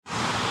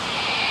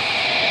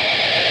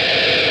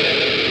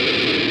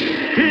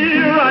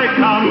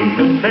come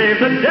to save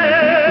the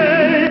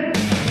day.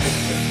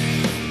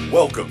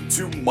 Welcome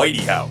to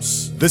Mighty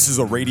House. This is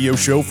a radio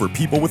show for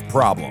people with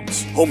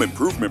problems. Home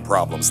improvement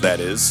problems, that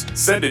is.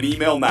 Send an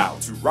email now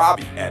to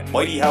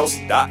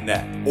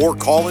robbie@mightyhouse.net or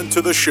call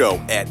into the show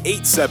at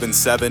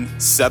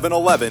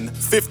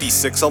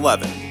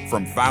 877-711-5611.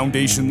 From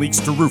foundation leaks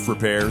to roof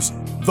repairs,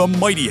 the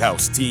Mighty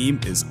House team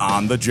is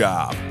on the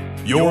job.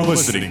 You're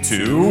listening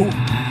to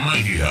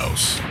Mighty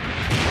House.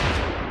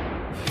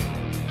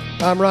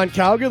 I'm Ron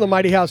Calgar. The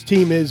Mighty House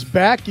team is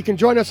back. You can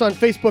join us on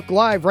Facebook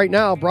Live right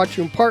now, brought to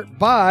you in part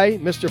by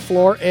Mr.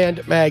 Floor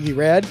and Maggie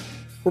Rad.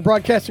 We're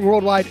broadcasting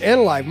worldwide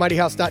and live,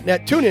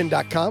 mightyhouse.net,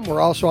 tunein.com.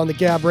 We're also on the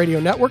Gab Radio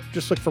Network.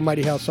 Just look for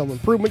Mighty House Home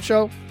Improvement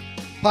Show.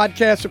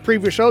 Podcasts of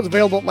previous shows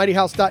available at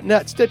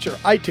mightyhouse.net, Stitcher,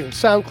 iTunes,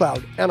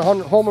 SoundCloud, and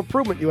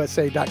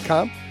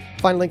HomeImprovementUSA.com.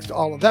 Find links to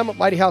all of them at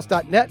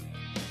mightyhouse.net.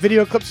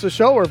 Video clips of the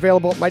show are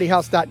available at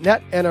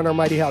mightyhouse.net and on our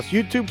Mighty House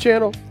YouTube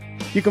channel.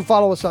 You can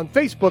follow us on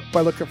Facebook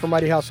by looking for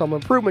Mighty House Home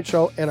Improvement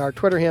Show, and our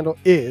Twitter handle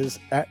is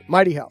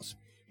 @MightyHouse.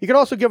 You can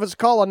also give us a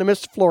call on the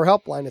Mr. Floor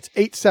helpline. It's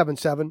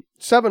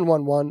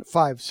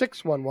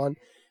 877-711-5611,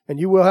 and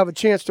you will have a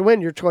chance to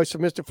win your choice of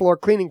Mr. Floor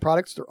cleaning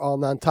products. They're all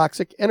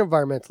non-toxic and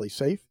environmentally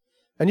safe,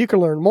 and you can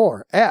learn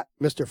more at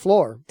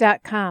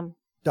MrFloor.com.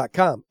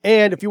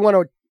 And if you want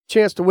a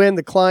chance to win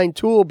the Klein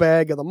Tool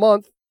Bag of the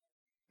Month,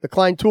 the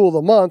Klein Tool of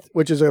the Month,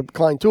 which is a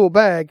Klein Tool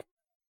bag,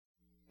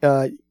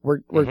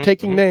 we're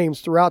taking names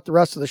throughout the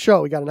rest of the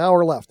show. We got an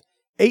hour left.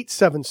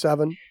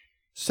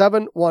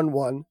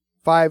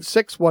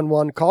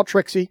 877-711-5611. Call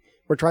Trixie.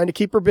 We're trying to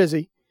keep her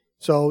busy.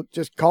 So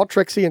just call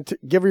Trixie and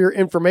give her your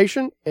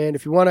information. And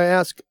if you want to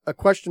ask a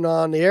question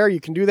on the air, you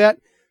can do that.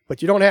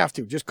 But you don't have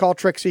to. Just call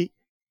Trixie.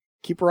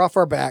 Keep her off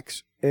our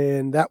backs.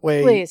 And that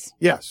way. Please.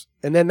 Yes.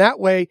 And then that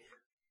way,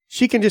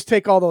 she can just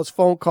take all those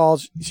phone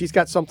calls. She's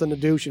got something to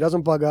do. She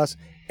doesn't bug us.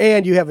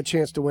 And you have a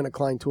chance to win a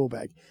Klein Tool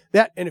Bag.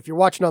 That, and if you're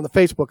watching on the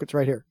Facebook, it's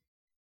right here.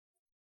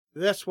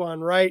 This one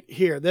right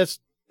here. It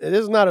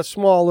is not a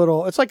small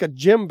little, it's like a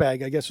gym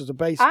bag, I guess is a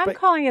base. I'm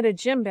calling it a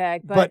gym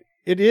bag, but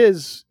it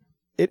is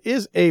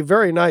a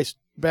very nice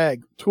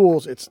bag.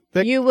 Tools, it's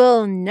thick. You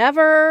will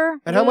never.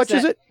 And how much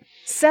is it?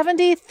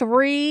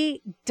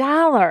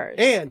 $73.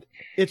 And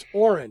it's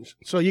orange.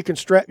 So you can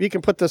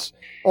put this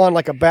on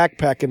like a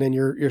backpack and then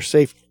you're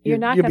safe.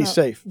 You'll be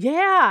safe.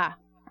 Yeah.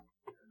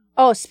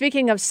 Oh,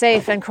 speaking of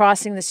safe and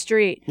crossing the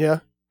street. Yeah.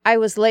 I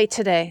was late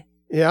today.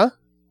 Yeah.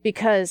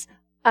 Because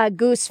a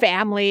goose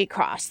family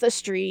crossed the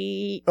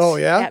street. Oh,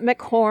 yeah? At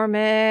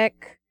McCormick.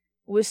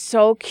 It was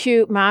so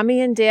cute.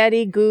 Mommy and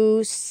Daddy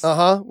Goose.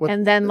 Uh-huh.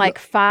 And then like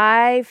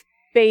 5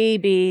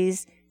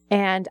 babies.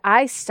 And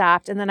I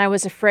stopped. And then I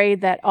was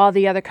afraid that all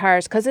the other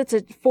cars, because it's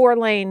a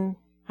 4-lane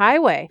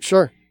highway.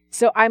 Sure.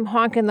 So I'm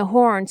honking the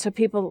horn so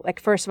people, like,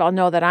 first of all,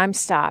 know that I'm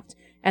stopped.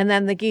 And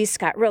then the geese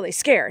got really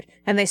scared.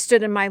 And they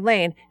stood in my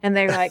lane. And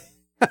they were like,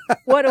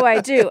 what do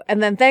I do?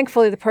 And then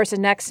thankfully the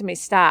person next to me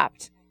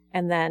stopped.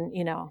 And then,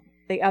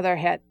 the other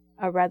hit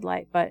a red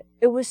light. But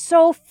it was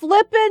so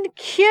flippin'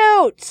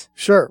 cute.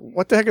 Sure.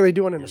 What the heck are they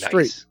doing in the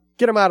street?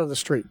 Get them out of the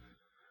street.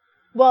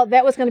 Well,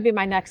 that was going to be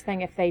my next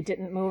thing. If they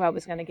didn't move, I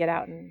was going to get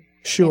out and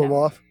shoo them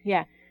off.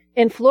 Yeah.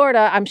 In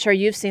Florida, I'm sure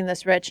you've seen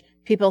this, Rich.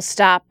 People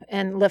stop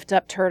and lift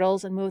up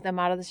turtles and move them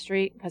out of the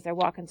street because they're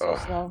walking so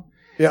slow.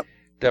 Yep.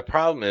 The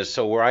problem is,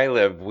 so where I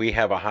live, we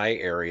have a high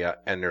area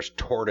and there's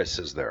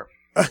tortoises there.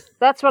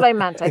 That's what I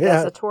meant, I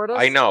guess, a tortoise.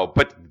 I know,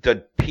 but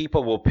the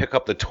people will pick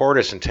up the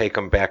tortoise and take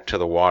them back to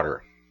the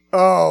water.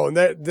 Oh, and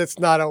that's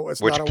not a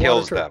which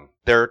kills them.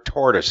 They're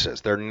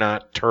tortoises. They're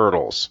not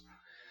turtles.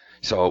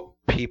 So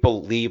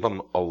people leave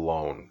them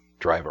alone.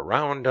 Drive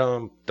around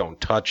them.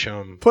 Don't touch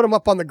them. Put them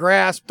up on the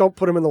grass. Don't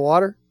put them in the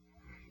water.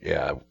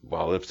 Yeah,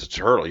 well, if it's a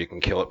turtle, you can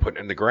kill it, put it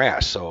in the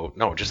grass. So,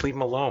 no, just leave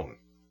them alone.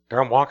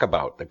 They're on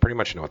walkabout. They pretty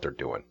much know what they're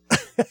doing.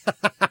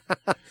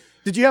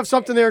 Did you have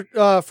something there,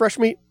 Fresh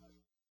Meat?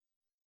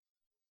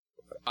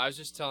 I was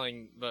just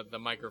telling the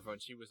microphone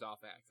she was off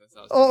axis.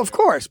 Oh, of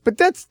course, but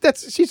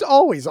that's she's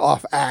always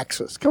off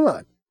axis. Come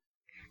on,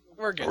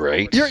 we're good.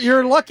 Right?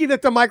 You're lucky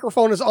that the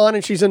microphone is on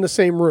and she's in the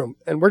same room,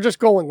 and we're just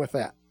going with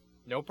that.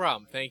 No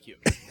problem. Thank you.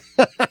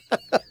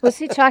 Was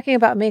he talking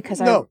about me?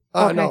 Because no,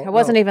 I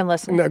wasn't even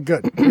listening. No,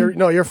 good.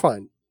 You're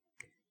fine.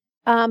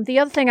 The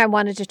other thing I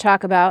wanted to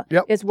talk about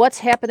is what's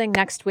happening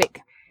next week.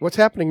 What's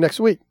happening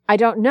next week? I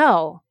don't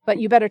know, but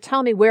you better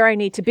tell me where I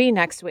need to be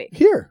next week.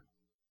 Here.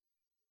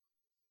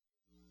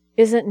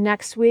 Isn't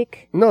next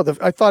week? No,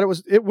 I thought it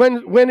was.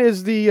 When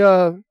is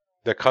the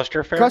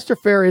Custer Fair? Custer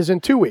Fair is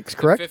in 2 weeks,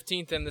 correct? The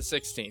 15th and the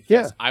 16th.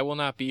 Yeah. Yes, I will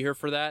not be here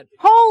for that.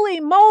 Holy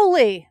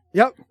moly!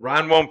 Yep.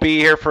 Ron won't be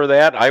here for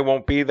that. I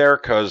won't be there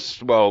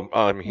because, well,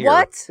 I'm here.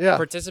 What? Yeah.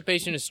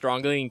 Participation is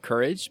strongly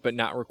encouraged, but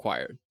not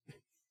required.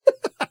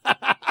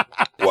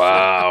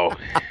 Wow.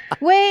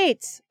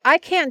 Wait, I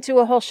can't do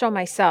a whole show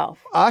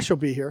myself. Ash will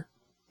be here.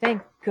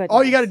 Thank goodness.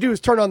 All you got to do is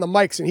turn on the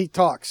mics and he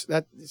talks.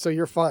 So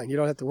you're fine. You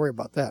don't have to worry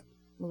about that.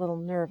 I'm a little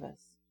nervous.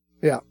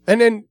 Yeah. And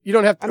then you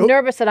don't have to. I'm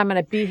nervous that I'm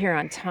going to be here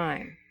on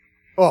time.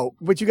 Oh,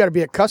 but you got to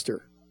be at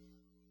Custer.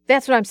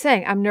 That's what I'm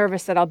saying. I'm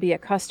nervous that I'll be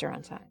at Custer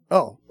on time.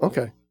 Oh,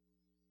 okay.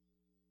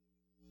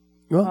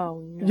 Well, Oh,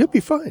 no. you'll be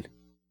fine.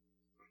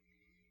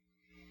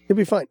 You'll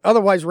be fine.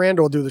 Otherwise,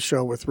 Randall will do the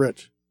show with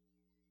Rich.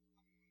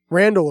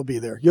 Randall will be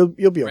there. You'll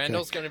be okay.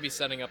 Randall's going to be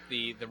setting up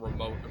the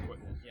remote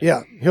equipment.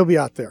 Yeah, he'll be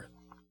out there.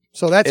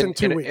 So that's in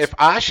 2 And weeks. if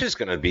Ash is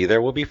going to be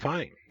there, we'll be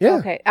fine. Yeah.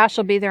 Okay. Ash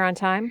will be there on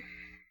time.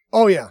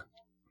 Oh yeah.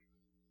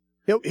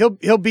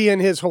 He'll be in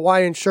his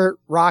Hawaiian shirt,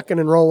 rocking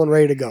and rolling,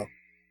 ready to go.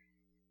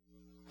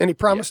 And he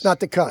promised Yes. not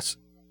to cuss.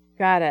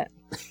 Got it.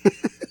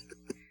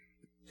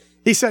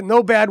 He said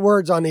no bad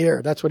words on the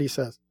air. That's what he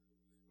says.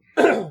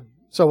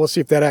 So we'll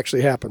see if that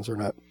actually happens or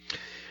not.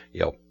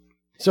 Yep.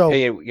 So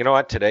Hey, you know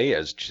what? Today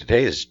is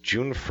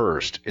June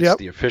 1st. It's Yep.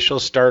 the official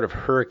start of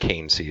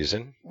hurricane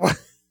season.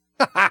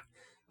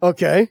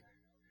 okay.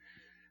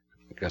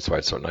 That's why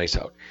it's so nice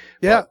out.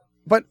 Yeah.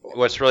 But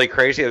What's really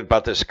crazy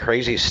about this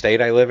crazy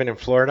state I live in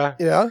Florida,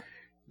 yeah.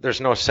 there's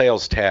no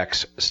sales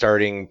tax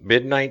starting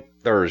midnight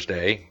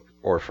Thursday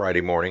or Friday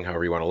morning,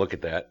 however you want to look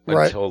at that,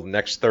 Right. until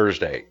next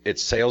Thursday.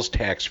 It's sales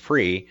tax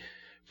free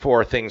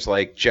for things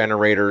like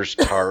generators,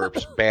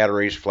 tarps,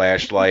 batteries,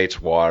 flashlights,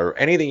 water,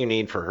 anything you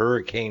need for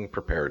hurricane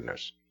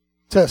preparedness.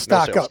 To No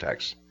stock sales up.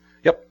 tax.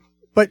 Yep.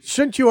 But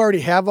shouldn't you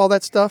already have all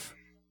that stuff?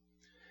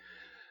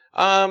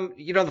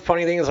 The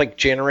funny thing is, like,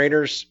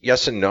 generators,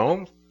 yes and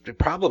no. The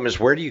problem is,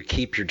 where do you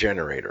keep your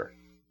generator?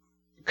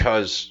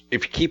 Because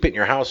if you keep it in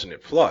your house and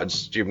it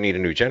floods, you need a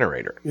new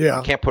generator. Yeah.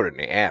 You can't put it in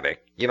the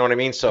attic. You know what I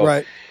mean? So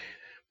Right.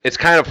 it's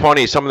kind of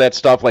funny. Some of that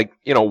stuff, like,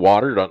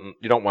 water,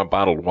 you don't want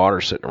bottled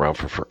water sitting around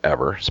for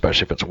forever,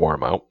 especially if it's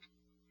warm out.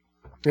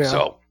 Yeah.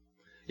 So,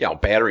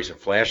 batteries and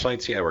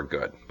flashlights, we're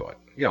good. But,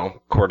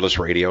 cordless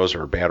radios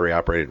or battery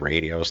operated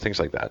radios, things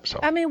like that. So,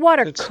 I mean,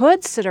 water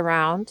could sit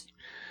around.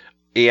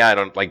 I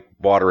don't like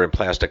water in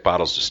plastic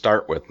bottles to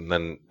start with. And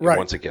then Right.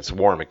 once it gets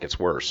warm, it gets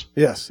worse.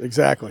 Yes,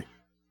 exactly.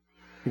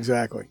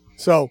 Exactly.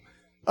 So,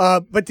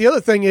 but the other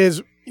thing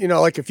is,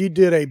 like if you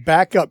did a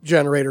backup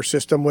generator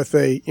system with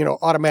a,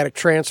 automatic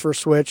transfer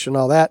switch and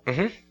all that,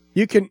 Mhm.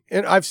 you can,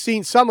 and I've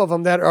seen some of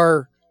them that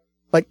are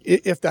like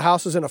if the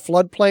house is in a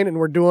floodplain and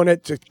we're doing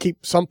it to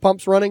keep some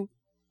pumps running,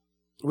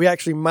 we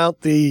actually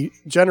mount the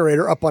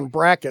generator up on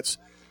brackets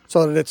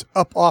so that it's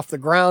up off the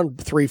ground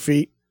 3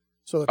 feet.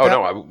 So that Oh, that,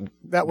 no.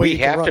 that way We you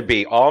can have to run.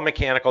 be, all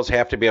mechanicals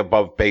have to be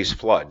above base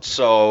flood.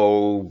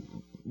 So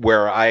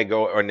where I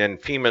go, and then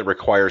FEMA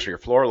requires your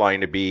floor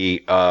line to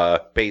be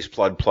base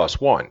flood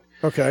 +1.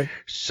 Okay.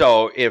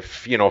 So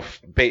if,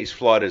 base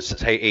flood is,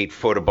 say, 8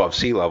 foot above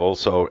sea level,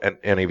 so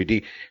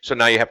NAVD, so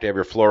now you have to have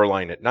your floor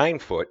line at 9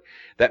 foot.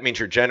 That means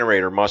your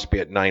generator must be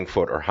at 9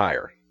 foot or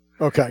higher.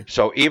 Okay.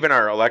 So even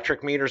our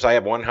electric meters, I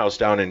have one house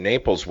down in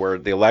Naples where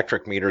the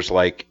electric meter's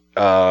like,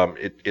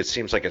 it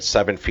seems like it's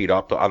 7 feet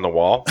up on the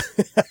wall.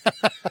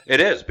 It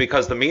is,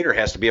 because the meter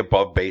has to be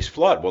above base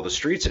flood. Well, the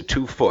street's at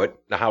 2 foot.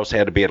 The house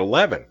had to be at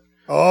 11.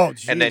 Oh,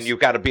 geez. And then you've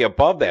got to be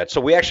above that.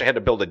 So we actually had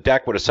to build a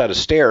deck with a set of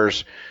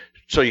stairs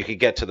so you could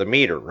get to the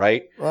meter,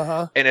 right?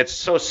 Uh-huh. And it's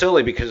so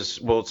silly because,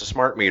 it's a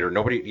smart meter.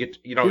 Nobody,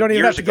 You don't even have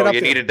years to get ago up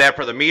you there. needed that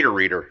for the meter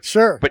reader.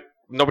 Sure. But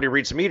nobody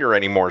reads the meter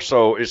anymore.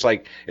 So it's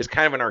like, it's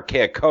kind of an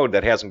archaic code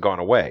that hasn't gone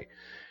away.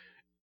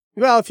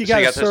 Well, if you So got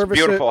you to got this service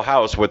beautiful it,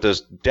 house with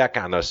this deck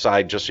on the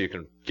side just so you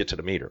can get to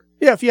the meter.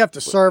 yeah, if you have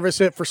to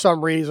service it for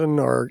some reason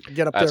or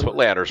get up That's there. what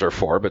ladders are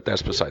for, but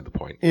that's beside the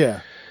point. Yeah,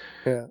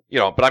 yeah,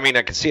 But I mean,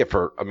 I can see it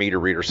for a meter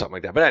reader or something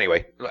like that. But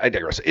anyway, I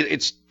digress.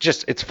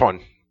 It's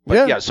fun.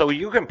 But Yeah. so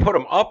you can put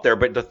them up there,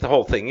 but the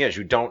whole thing is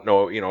you don't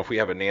know, if we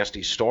have a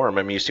nasty storm.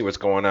 I mean, you see what's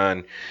going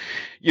on,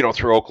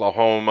 through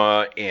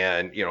Oklahoma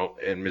and,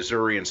 and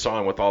Missouri and so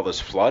on with all this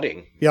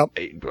flooding. Yep.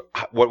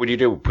 What would you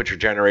do? Put your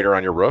generator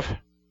on your roof?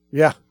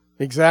 yeah,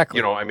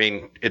 exactly. I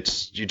mean,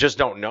 you just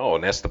don't know.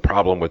 And that's the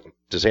problem with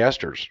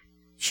disasters.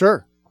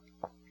 Sure.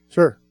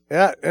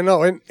 Yeah, I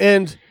know,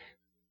 and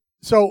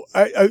so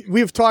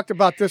we've talked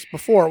about this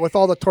before with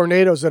all the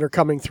tornadoes that are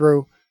coming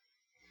through.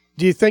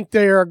 Do you think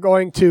they are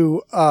going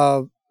to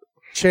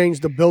change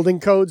the building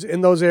codes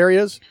in those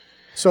areas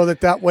so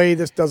that way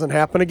this doesn't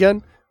happen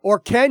again?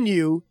 Or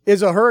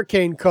is a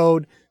hurricane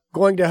code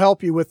going to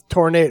help you with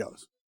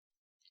tornadoes?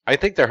 I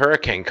think the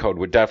hurricane code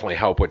would definitely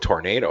help with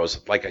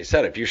tornadoes. Like I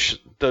said, if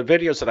the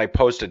videos that I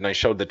posted and I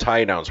showed the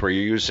tie downs where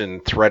you're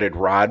using threaded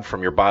rod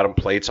from your bottom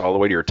plates all the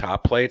way to your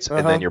top plates,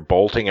 and then you're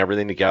bolting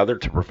everything together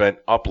to prevent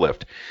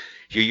uplift.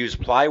 You use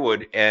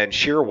plywood and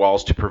shear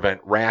walls to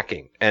prevent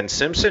racking. And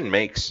Simpson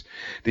makes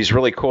these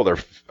really cool. They're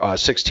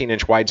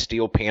 16-inch wide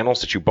steel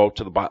panels that you bolt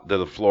to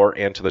the floor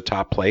and to the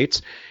top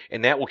plates,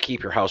 and that will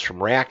keep your house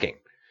from racking.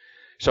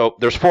 So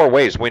there's 4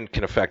 ways wind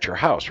can affect your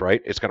house,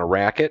 right? It's going to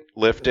rack it,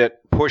 lift it,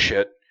 push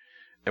it,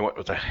 and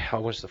what the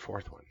hell was the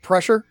 4th one?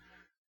 Pressure?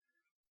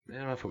 I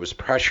don't know if it was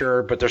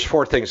pressure, but there's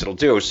 4 things it'll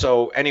do.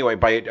 So anyway,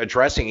 by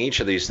addressing each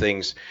of these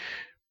things,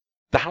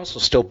 the house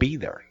will still be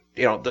there.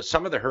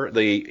 Some of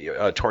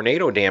the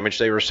tornado damage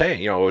they were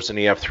saying, it was in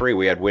the F3.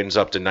 We had winds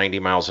up to 90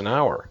 miles an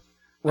hour.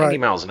 90 Right.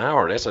 miles an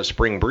hour, that's a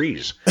spring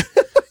breeze.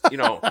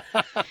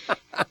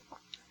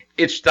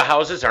 It's the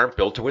houses aren't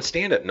built to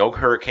withstand it. No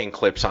hurricane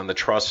clips on the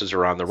trusses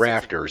or on the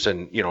rafters,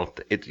 and you're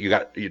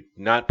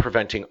not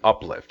preventing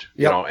uplift.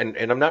 You Yep. know,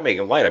 and I'm not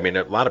making light. I mean,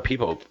 a lot of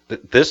people.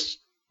 This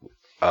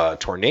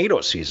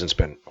tornado season's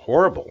been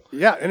horrible.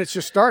 Yeah, and it's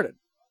just started.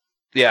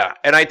 Yeah,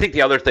 and I think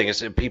the other thing is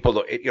that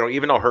people,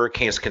 even though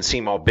hurricanes can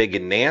seem all big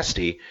and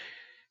nasty,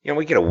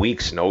 we get a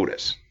week's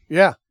notice.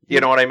 Yeah. You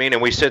know what I mean?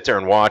 And we sit there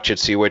and watch it,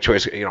 see which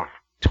ways.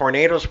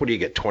 Tornadoes. What do you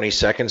get? 20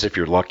 seconds if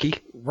you're lucky.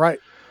 Right.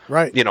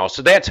 Right.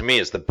 So that to me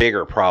is the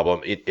bigger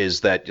problem. It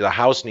is that the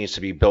house needs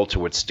to be built to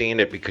withstand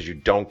it because you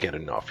don't get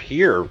enough.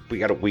 Here, we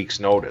got a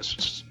week's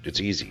notice. It's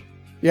easy.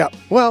 Yeah.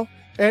 Well,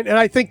 and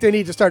I think they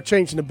need to start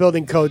changing the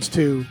building codes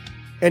to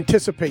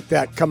anticipate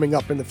that coming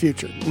up in the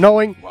future,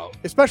 knowing,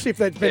 especially if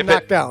they've been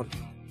knocked down.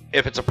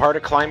 If it's a part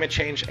of climate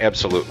change,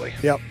 absolutely.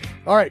 Yep.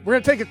 All right, we're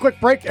going to take a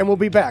quick break, and we'll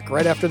be back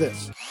right after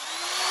this.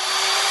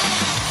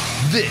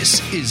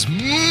 This is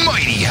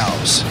Mighty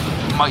House.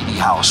 Mighty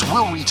House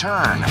will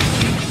return.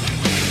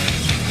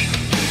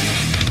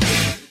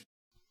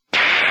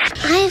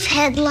 I've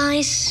had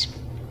lice.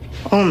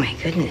 Oh my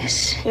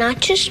goodness. Not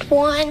just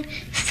one,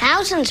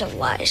 thousands of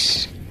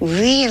lice.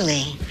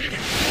 Really?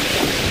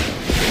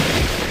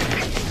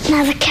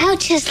 Now the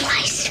couch has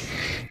lice.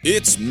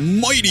 It's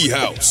Mighty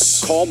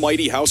House. Call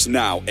Mighty House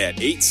now at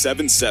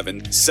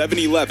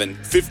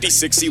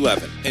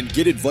 877-711-5611 and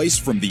get advice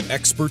from the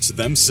experts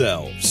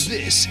themselves.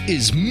 This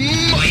is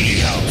Mighty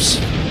House.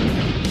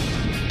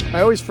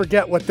 I always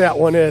forget what that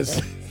one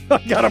is.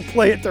 I got to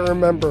play it to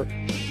remember.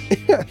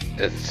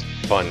 It's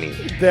funny.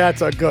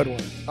 That's a good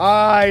one.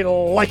 I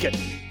like it.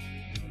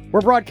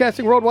 We're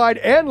broadcasting worldwide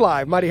and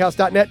live,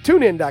 mightyhouse.net,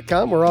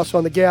 tunein.com. We're also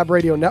on the Gab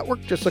Radio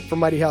Network. Just look for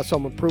Mighty House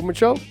Home Improvement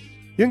Show.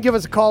 You can give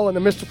us a call on the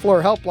Mr.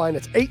 Floor helpline.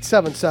 It's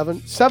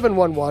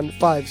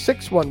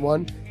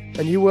 877-711-5611,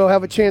 and you will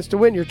have a chance to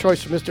win your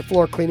choice of Mr.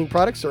 Floor cleaning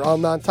products. They're all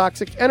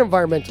non-toxic and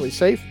environmentally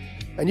safe,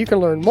 and you can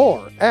learn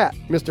more at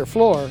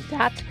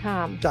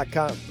MrFloor.com.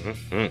 .com.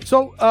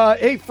 So,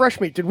 hey, Fresh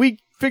Meat, did we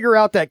figure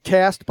out that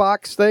cast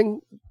box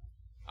thing?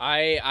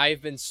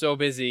 I've been so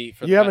busy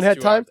for the You haven't past had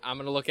 2 time? hours. I'm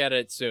going to look at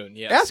it soon,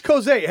 yes. Ask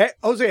Jose. Hey,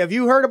 Jose, have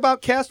you heard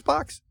about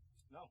Castbox?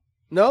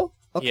 No?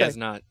 Okay. He has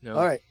not, no.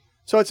 All right.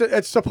 So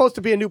it's supposed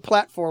to be a new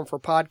platform for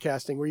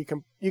podcasting where you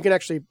can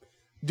actually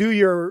do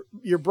your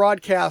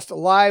broadcast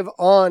live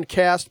on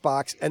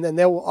Castbox, and then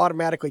they will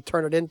automatically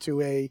turn it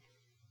into a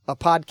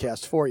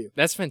podcast for you.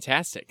 That's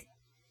fantastic.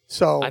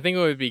 So I think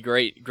it would be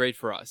great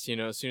for us.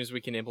 As soon as we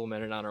can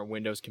implement it on our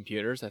Windows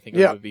computers, I think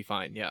Yeah. it would be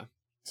fine, yeah.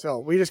 So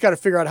we just got to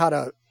figure out how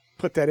to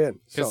put that in.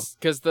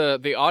 Because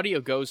the audio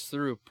goes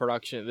through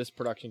this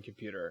production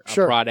computer,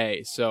 Sure. Prod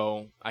A,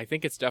 so I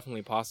think it's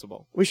definitely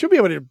possible. We should be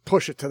able to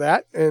push it to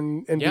that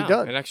and be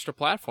done. An extra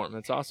platform.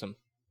 That's awesome.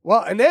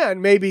 Well, and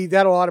then maybe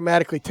that'll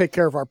automatically take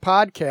care of our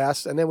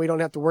podcast, and then we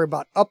don't have to worry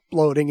about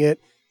uploading it,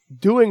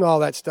 doing all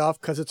that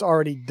stuff because it's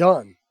already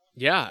done.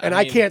 Yeah. And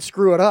I can't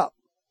screw it up.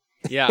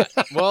 Yeah.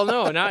 Well,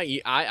 no, not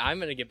I'm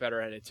going to get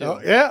better at it too. Oh,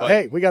 yeah. But,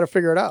 Hey, we got to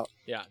figure it out.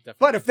 Yeah, definitely.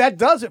 But if that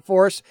does it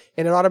for us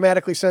and it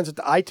automatically sends it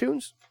to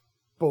iTunes,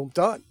 boom,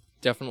 done.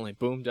 Definitely.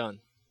 Boom, done.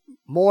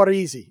 More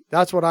easy.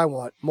 That's what I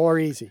want. More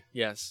easy.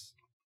 Yes.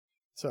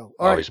 So,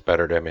 all Always right.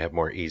 better to have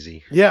more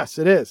easy. Yes,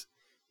 it is.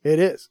 It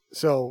is.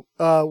 So,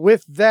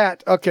 with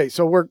that, okay,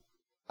 so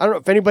I don't know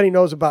if anybody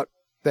knows about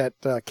that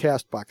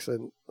Castbox,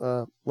 and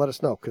let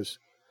us know because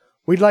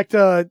we'd like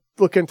to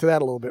look into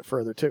that a little bit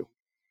further too.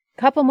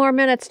 Couple more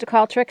minutes to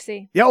call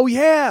Trixie. Yeah, oh,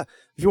 yeah.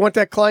 If you want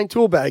that Klein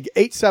tool bag,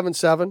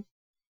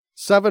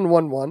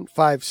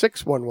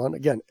 877-711-5611.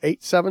 Again,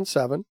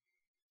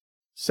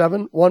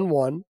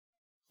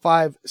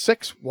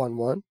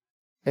 877-711-5611.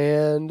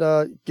 And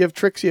give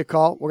Trixie a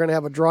call. We're going to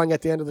have a drawing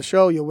at the end of the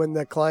show. You'll win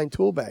that Klein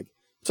tool bag.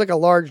 It's like a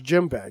large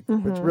gym bag.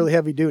 It's really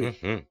heavy duty.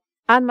 Mm-hmm.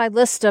 On my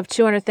list of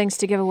 200 things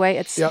to give away,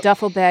 it's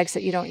duffel bags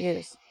that you don't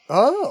use.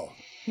 Oh.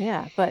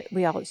 Yeah, but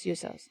we always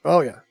use those.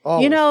 Oh, yeah.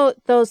 Always. You know,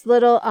 those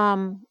little,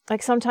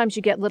 like sometimes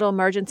you get little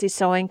emergency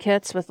sewing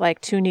kits with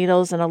like 2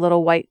 needles and a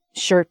little white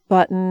shirt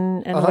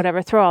button and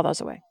whatever. Throw all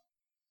those away.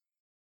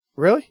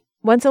 Really?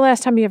 When's the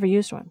last time you ever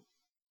used one?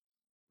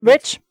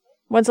 Rich,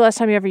 when's the last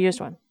time you ever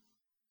used one?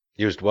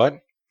 Used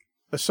what?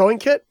 A sewing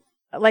kit?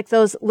 Like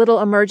those little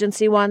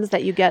emergency ones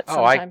that you get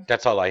sometimes.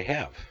 That's all I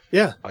have.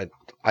 Yeah.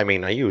 I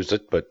mean, I used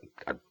it, but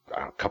a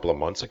couple of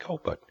months ago,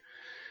 but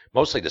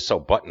mostly to sew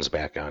buttons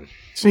back on.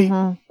 See,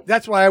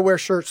 that's why I wear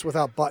shirts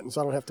without buttons.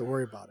 I don't have to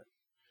worry about it.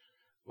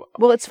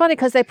 Well, it's funny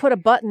because they put a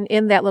button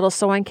in that little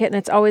sewing kit, and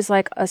it's always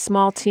like a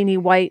small, teeny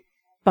white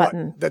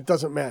button. That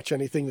doesn't match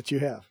anything that you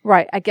have.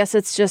 Right. I guess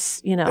it's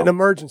just, an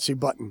emergency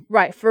button.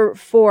 Right.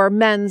 For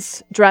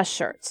men's dress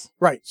shirts.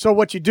 Right. So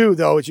what you do,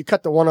 though, is you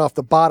cut the one off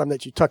the bottom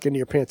that you tuck into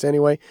your pants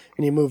anyway,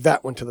 and you move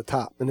that one to the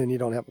top, and then you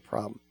don't have a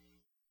problem.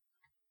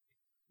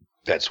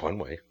 That's one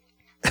way.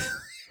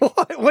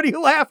 What are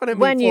you laughing at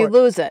me when for? you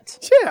lose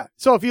it. Yeah.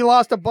 So if you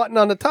lost a button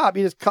on the top,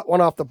 you just cut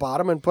one off the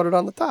bottom and put it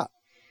on the top.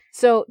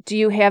 So do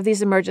you have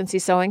these emergency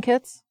sewing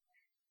kits?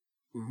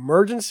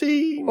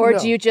 Emergency? Or No.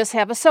 do you just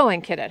have a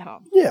sewing kit at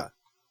home? Yeah.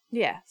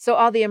 Yeah. So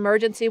all the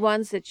emergency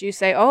ones that you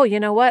say, oh, you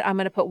know what? I'm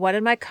going to put one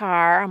in my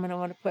car. I'm going to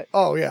want to put,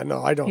 Oh, yeah,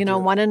 no, I don't. you know,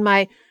 do it. one in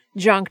my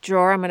junk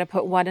drawer. I'm going to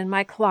put one in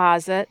my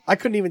closet. I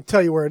couldn't even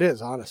tell you where it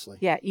is, honestly.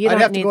 Yeah. You I'd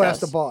don't have need to go those. ask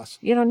the boss.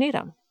 You don't need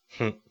them.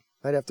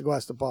 I'd have to go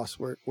ask the boss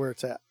where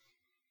it's at.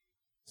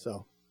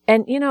 So.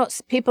 And, you know,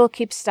 people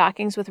keep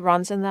stockings with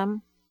runs in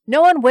them.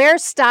 No one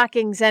wears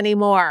stockings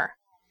anymore.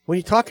 What are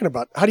you talking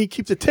about? How do you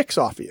keep the ticks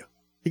off of you?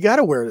 You got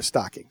to wear the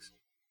stockings.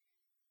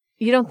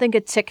 You don't think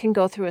a tick can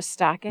go through a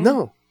stocking?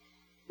 No,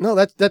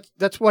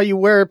 that's why you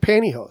wear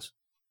pantyhose.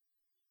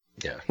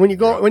 Yeah. When you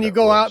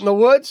go out in the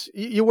woods,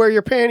 you wear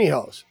your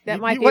pantyhose.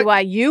 That might be why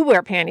you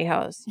wear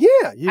pantyhose.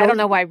 Yeah. I don't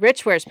know why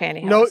Rich wears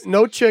pantyhose.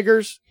 No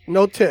chiggers,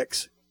 no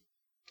ticks.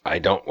 I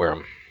don't wear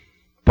them.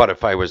 But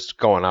if I was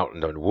going out in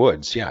the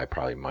woods, yeah, I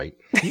probably might.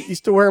 You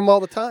used to wear them all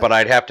the time. But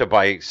I'd have to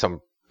buy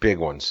some big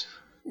ones.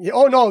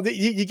 Oh no,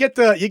 you get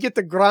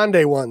the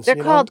grande ones. They're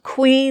called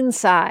queen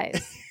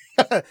size.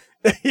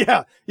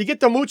 Yeah, you get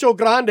the mucho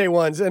grande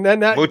ones, and then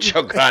that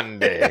Mucho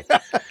grande.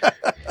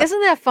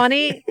 Isn't that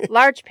funny?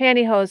 Large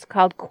pantyhose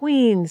called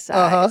queen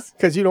size.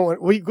 Because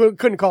we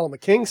couldn't call them a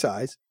king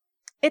size.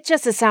 It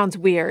sounds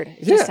weird.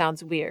 It just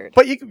sounds weird.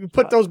 But you can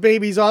put those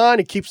babies on.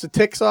 It keeps the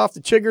ticks off, the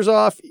chiggers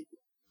off. You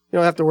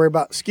don't have to worry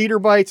about skeeter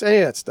bites, any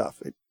of that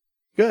stuff.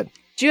 Good.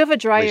 Do you have a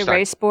dry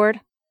erase board?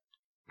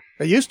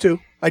 I used to.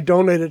 I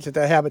donated it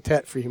to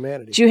Habitat for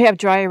Humanity. Do you have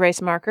dry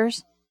erase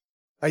markers?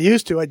 I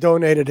used to. I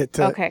donated it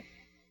to. Okay.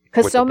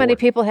 Because so many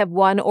people have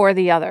one or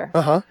the other,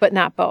 but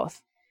not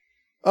both.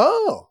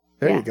 Oh,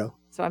 there you go.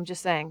 So I'm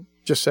just saying.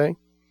 Just saying?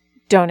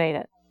 Donate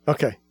it.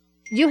 Okay.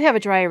 You have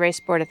a dry erase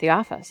board at the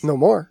office. No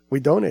more.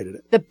 We donated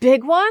it. The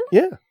big one?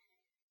 Yeah.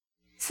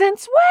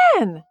 Since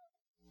when?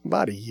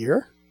 About a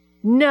year.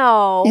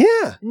 No.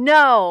 Yeah.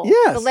 No.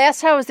 Yes. The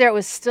last time I was there, it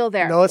was still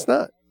there. No, it's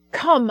not.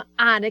 Come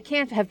on. It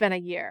can't have been a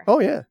year. Oh,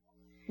 yeah.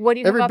 What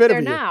do you have up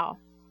there now?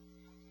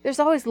 There's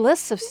always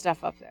lists of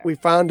stuff up there. We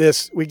found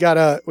this. We got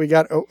a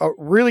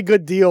really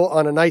good deal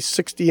on a nice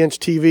 60-inch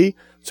TV,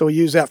 so we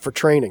use that for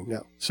training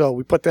now. So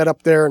we put that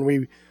up there, and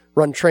we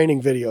run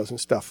training videos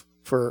and stuff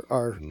for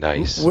our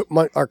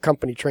our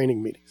company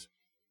training meetings.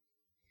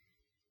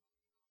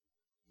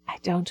 I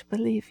don't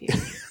believe you.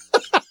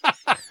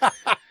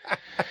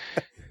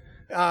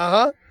 There you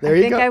go. I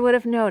think I would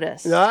have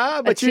noticed.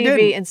 But a you TV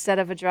didn't. instead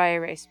of a dry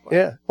erase board.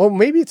 Yeah. Oh,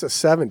 maybe it's a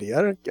 70.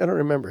 I don't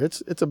remember.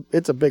 It's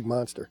a big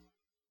monster.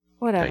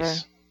 Whatever.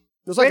 Nice.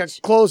 There's like a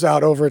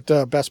closeout over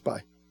at Best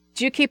Buy.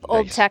 Do you keep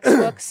old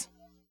textbooks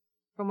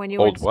from when you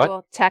were in school?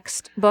 What?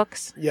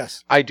 Textbooks?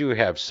 Yes. I do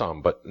have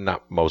some, but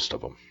not most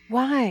of them.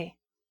 Why?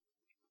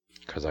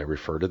 Because I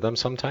refer to them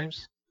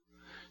sometimes.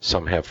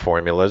 Some have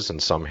formulas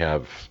and some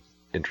have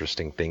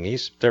interesting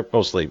thingies. They're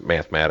mostly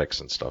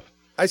mathematics and stuff.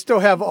 I still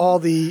have all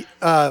the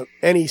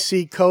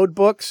NEC code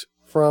books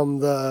from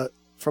the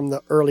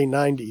early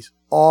 90s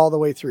all the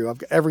way through. I've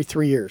got every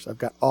 3 years. I've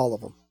got all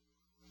of them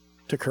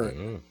to current.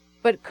 Mm-hmm.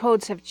 But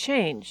codes have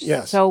changed.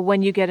 Yes. So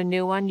when you get a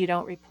new one, you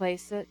don't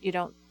replace it. You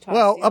don't.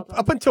 Well,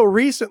 up until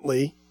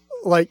recently,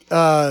 like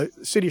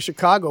City of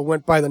Chicago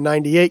went by the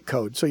 98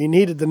 code, so you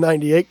needed the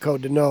 98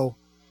 code to know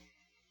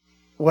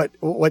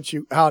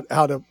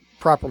how to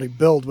properly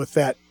build with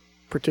that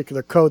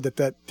particular code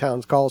that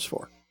town calls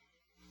for.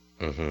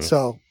 Mm-hmm.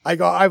 So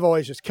I've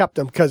always just kept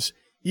them because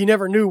you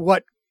never knew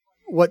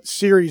what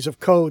series of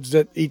codes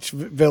that each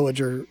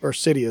village or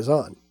city is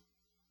on.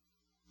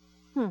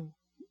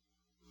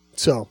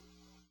 So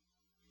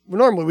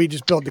normally we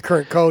just build the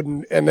current code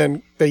and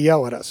then they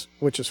yell at us,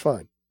 which is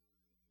fine.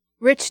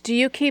 Rich, do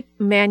you keep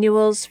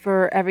manuals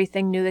for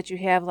everything new that you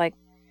have, like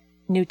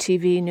new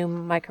TV, new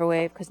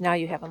microwave? Because now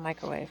you have a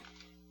microwave.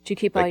 Do you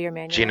keep all your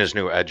manuals? Gina's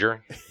new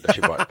edger that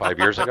she bought 5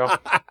 years ago.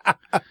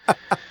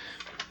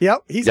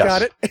 Yep, he's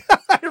got it.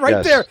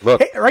 Yes. There.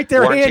 Look, Hey, right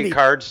there warranty handy.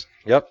 cards.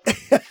 Yep.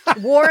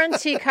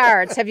 Warranty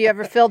cards. Have you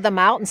ever filled them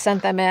out and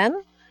sent them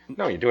in?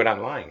 No, you do it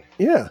online.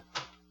 Yeah.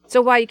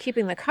 So why are you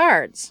keeping the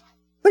cards?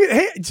 Look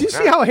at did you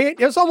see how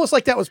handy? It was almost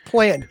like that was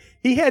planned.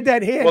 He had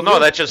that hand. Well, no,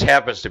 that just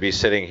happens to be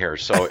sitting here,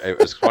 so it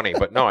was funny.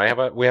 But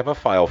no, we have a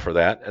file for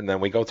that, and then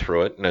we go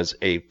through it, and as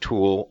a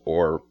tool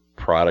or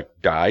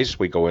product dies,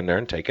 we go in there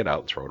and take it out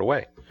and throw it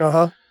away.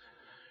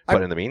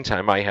 But in the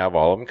meantime, I have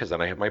all of them because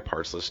then I have my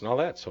parts list and all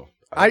that. So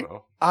I don't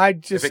know. I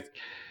just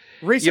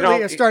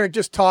recently I started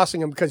just tossing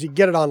them because you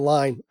get it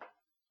online.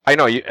 I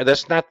know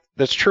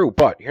that's true,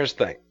 but here's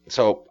the thing.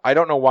 So I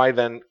don't know why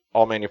then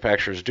all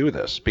manufacturers do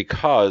this,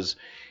 because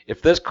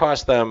if this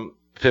costs them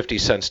 50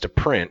 cents to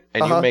print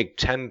and you make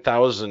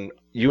 10,000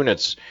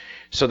 units,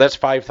 so that's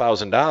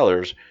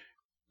 $5,000.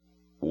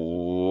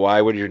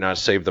 Why would you not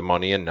save the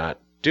money and not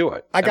do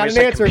it? I got mean, an it's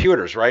answer. Like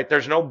computers, right?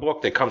 There's no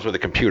book that comes with a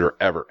computer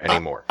ever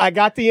anymore. I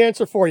got the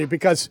answer for you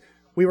because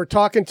we were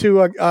talking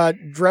to a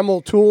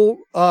Dremel tool.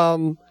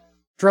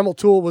 Dremel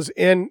tool was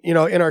in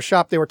our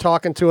shop. They were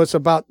talking to us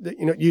about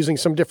using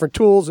some different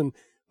tools and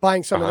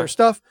buying some of their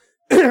stuff.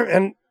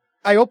 And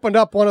I opened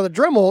up one of the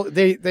Dremel.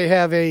 They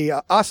have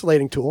a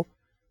oscillating tool,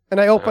 and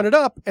I opened it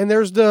up, and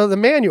there's the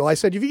manual. I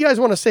said, if you guys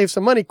want to save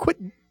some money, quit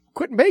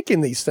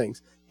making these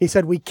things. He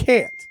said, we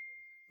can't.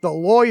 the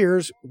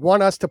lawyers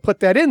want us to put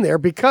that in there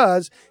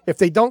because if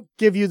they don't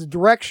give you the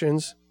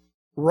directions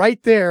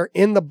right there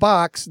in the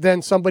box,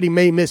 then somebody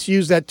may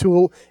misuse that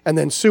tool and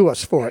then sue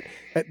us for it.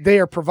 They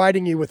are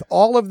providing you with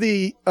all of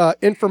the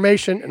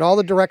information and all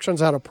the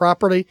directions how to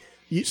properly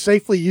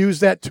safely use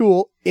that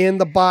tool in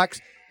the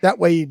box. That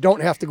way you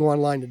don't have to go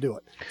online to do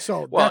it.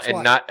 So well, that's and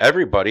why. not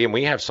everybody, and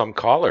we have some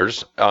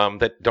callers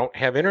that don't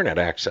have internet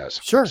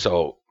access. Sure.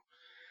 So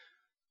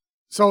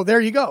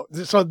there you go.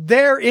 So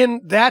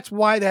that's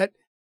why that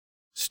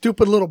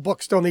stupid little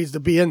book still needs to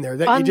be in there.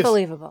 That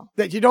Unbelievable.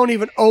 that you don't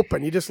even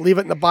open. You just leave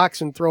it in the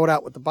box and throw it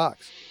out with the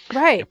box.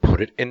 Right. You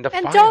put it in the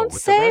And file don't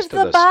with save the, rest of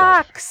the this stuff.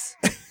 box.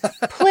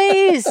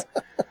 Please.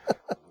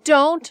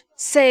 Don't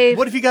save.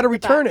 What if you got to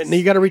return it and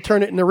you got to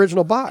return it in the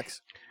original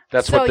box?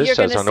 That's so what this you're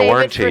says gonna on the save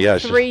warranty. it for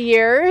Yes. 3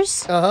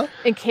 years Uh-huh.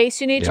 in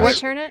case you need to Yes.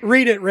 return it?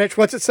 Read it, Rich.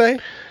 What's it say?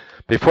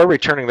 Before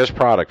returning this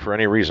product for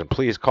any reason,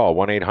 please call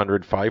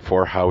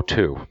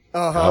 1-800-54-HOW-TO.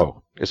 Uh-huh.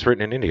 Oh, it's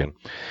written in Indian.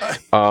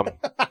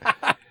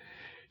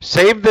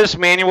 Save this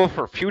manual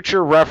for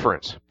future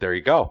reference. There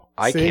you go.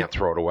 I See? can't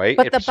throw it away.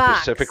 But it the box.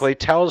 specifically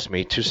tells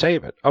me to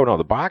save it. Oh, no,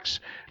 the box?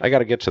 I got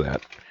to get to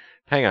that.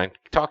 Hang on.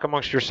 Talk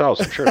amongst yourselves.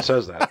 I'm sure it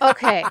says that.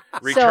 Okay.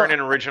 Return in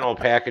original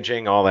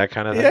packaging, all that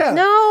kind of thing. Yeah.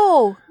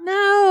 No,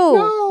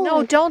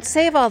 don't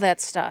save all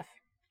that stuff.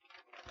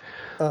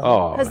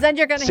 Oh. Because then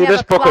you're going to See, have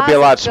this a book would be a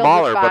lot closet filled with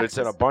smaller, but it's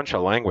in a boxes. bunch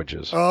of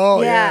languages.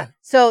 Oh, yeah.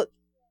 So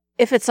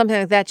if it's something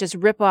like that, just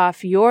rip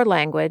off your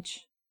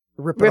language.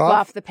 Rip Rip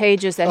off the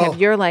pages that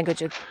have your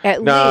language.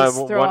 At least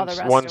throw all the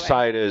rest one away.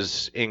 side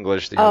is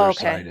English, the Oh, other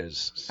okay. side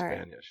is All right.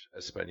 Spanish,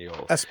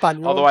 Espanol.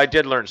 Espanol. Although I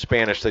did learn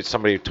Spanish,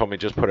 somebody told me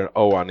just put an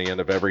O on the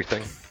end of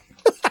everything.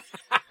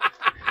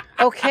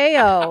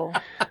 Okay-o.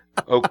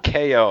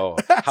 Okay-o.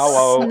 How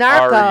are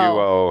Snarko. you?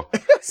 Oh.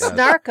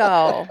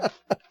 Snarko.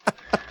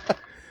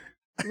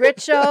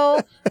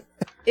 Richo.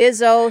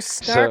 Izzo.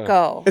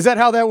 Snarko. Is that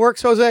how that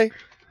works, Jose?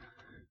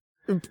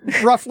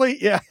 Roughly?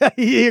 Yeah.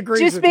 He agrees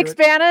Do you with speak you.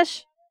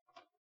 Spanish?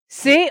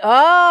 See?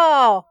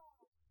 Oh.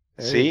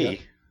 There you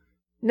See?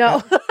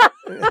 No.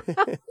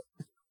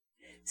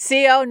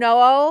 C-O,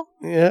 no-o?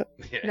 Yeah.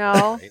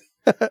 No.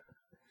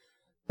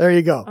 There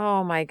you go.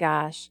 Oh, my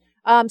gosh.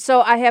 So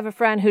I have a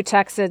friend who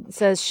texted,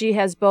 says she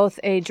has both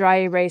a dry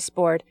erase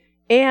board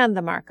and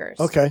the markers.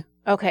 Okay.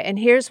 Okay, and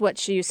here's what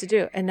she used to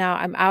do. And now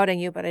I'm outing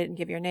you, but I didn't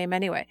give your name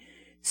anyway.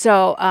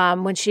 So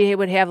when she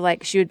would have,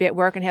 she would be at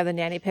work and have the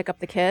nanny pick up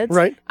the kids.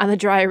 Right. On the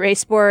dry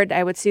erase board,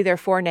 I would see their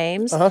 4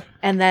 names. Uh-huh.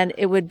 And then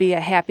it would be a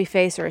happy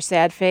face or a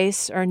sad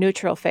face or a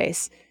neutral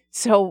face.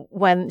 So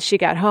when she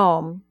got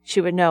home,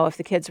 she would know if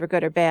the kids were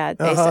good or bad.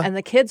 And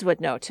the kids would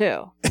know,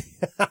 too.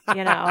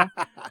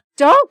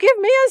 Don't give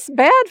me a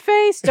bad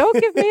face. Don't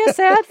give me a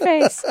sad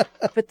face.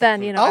 But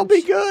then, I'll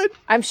be good.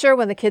 I'm sure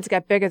when the kids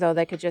got bigger, though,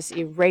 they could just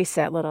erase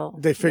that little.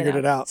 They figured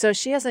it out. So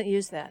she hasn't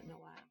used that in a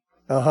while.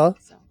 Uh-huh.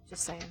 So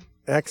just saying.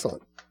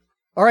 Excellent.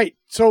 All right.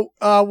 So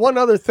one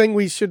other thing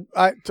we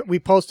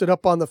posted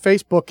up on the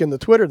Facebook and the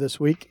Twitter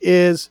this week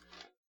is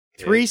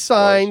 3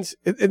 signs.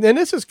 And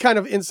this is kind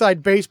of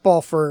inside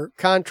baseball for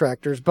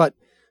contractors, but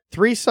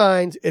 3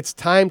 signs it's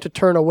time to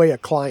turn away a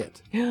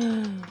client.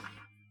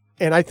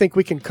 And I think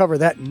we can cover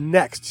that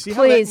next.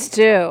 Please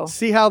do.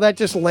 See how that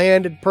just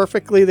landed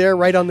perfectly there,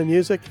 right on the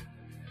music?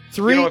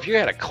 3. If you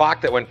had a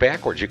clock that went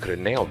backwards, you could have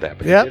nailed that,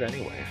 but Yep. you did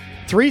anyway.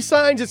 3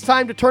 signs it's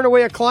time to turn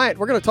away a client.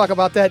 We're going to talk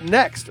about that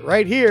next,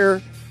 right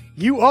here.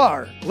 You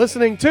are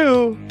listening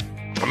to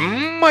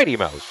Mighty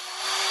Mouse.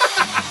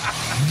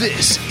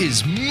 This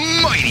is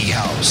Mighty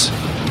House.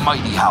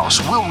 Mighty House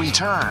will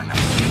return.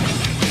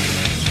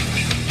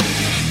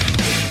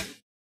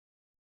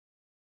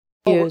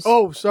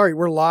 Oh, sorry.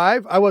 We're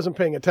live. I wasn't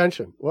paying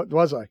attention. What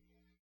was I?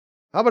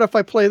 How about if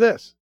I play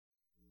this?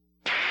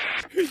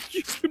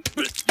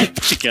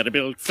 You gotta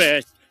build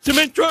fast.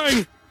 Cement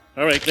drawing.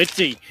 All right, let's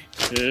see.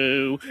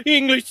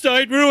 English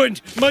side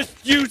ruined.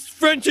 Must use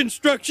French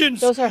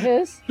instructions. Those are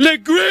his? Le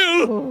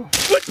Grill.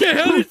 What the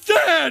hell is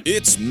that?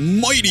 It's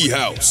Mighty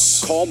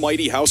House. Call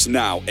Mighty House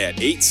now at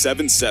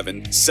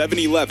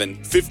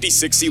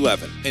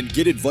 877-711-5611 and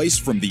get advice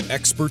from the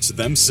experts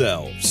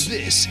themselves.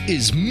 This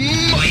is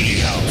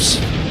Mighty House.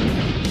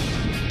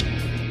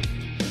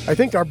 I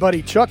think our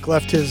buddy Chuck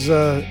left his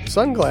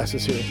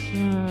sunglasses here.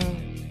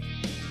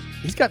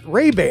 He's got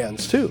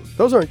Ray-Bans, too.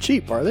 Those aren't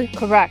cheap, are they?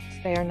 Correct.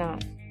 They are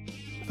not.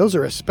 Those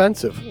are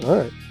expensive. All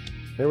right.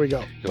 There we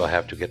go. You'll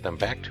have to get them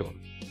back to him.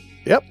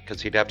 Yep. Because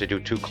he'd have to do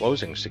 2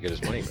 closings to get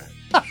his money back.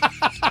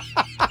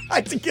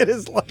 To get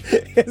his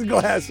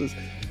glasses.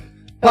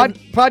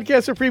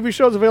 Podcasts or preview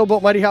shows available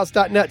at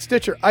mightyhouse.net,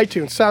 Stitcher,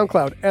 iTunes,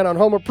 SoundCloud, and on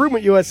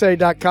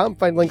homeimprovementusa.com.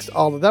 Find links to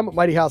all of them at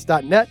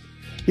mightyhouse.net.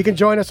 You can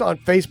join us on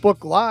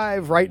Facebook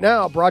Live right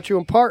now, brought to you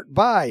in part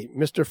by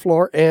Mr.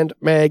 Floor and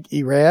Mag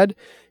Erad.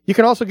 You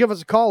can also give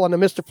us a call on the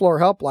Mr. Floor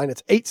helpline.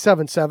 It's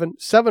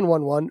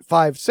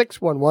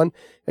 877-711-5611,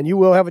 and you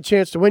will have a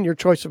chance to win your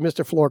choice of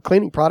Mr. Floor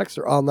cleaning products.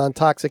 They're all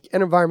non-toxic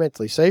and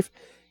environmentally safe,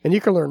 and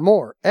you can learn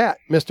more at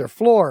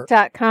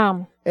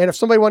MrFloor.com. And if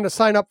somebody wanted to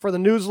sign up for the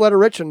newsletter,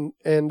 Rich, and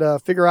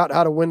figure out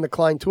how to win the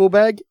Klein tool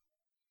bag,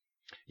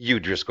 You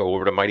just go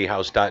over to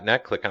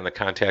mightyhouse.net, click on the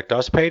Contact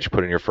Us page,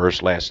 put in your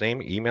first, last name,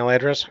 email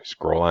address,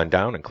 scroll on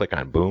down, and click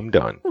on Boom,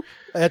 done.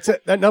 That's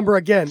it. That number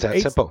again. It's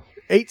that simple.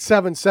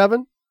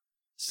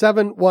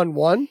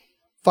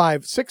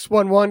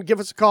 877-711-5611. Give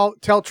us a call.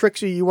 Tell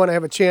Trixie you want to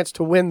have a chance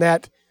to win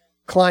that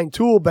Klein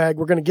tool bag.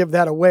 We're going to give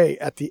that away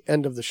at the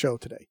end of the show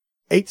today.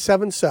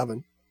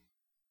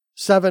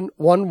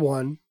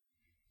 877-711-5611.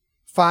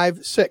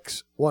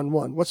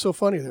 What's so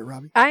funny there,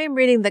 Robbie? I am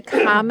reading the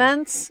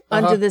comments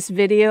under this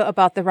video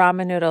about the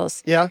ramen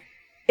noodles. Yeah.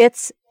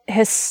 It's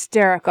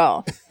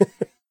hysterical.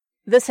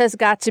 This has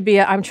got to be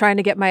I'm trying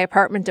to get my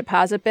apartment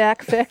deposit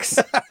back fix.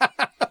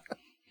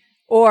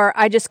 Or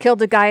I just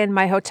killed a guy in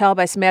my hotel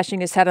by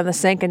smashing his head on the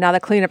sink, and now the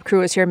cleanup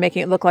crew is here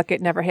making it look like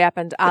it never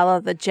happened, a la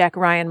the Jack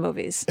Ryan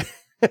movies.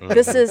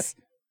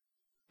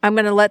 I'm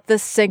going to let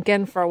this sink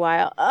in for a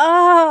while.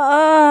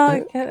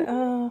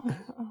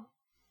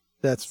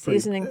 That's pretty,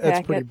 seasoning that's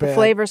packet. pretty bad. The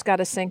flavor's got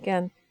to sink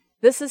in.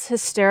 This is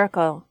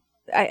hysterical.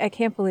 I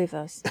can't believe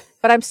this.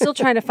 But I'm still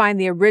trying to find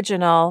the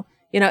original.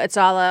 It's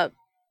all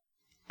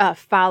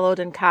followed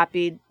and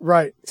copied.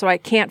 Right. So I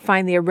can't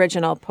find the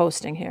original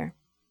posting here.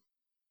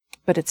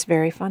 But it's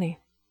very funny.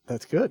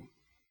 That's good.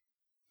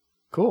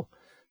 Cool.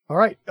 All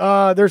right.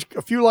 There's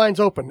a few lines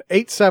open.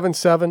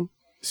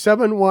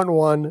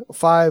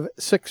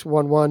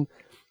 877-711-5611.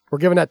 We're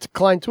giving that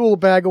Klein tool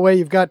bag away.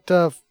 You've got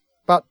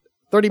about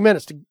 30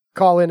 minutes to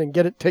call in and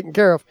get it taken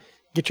care of.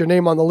 Get your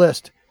name on the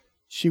list.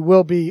 She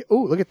will be.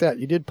 Oh, look at that.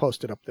 You did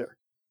post it up there.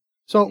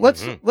 So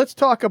let's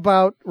talk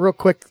about real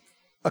quick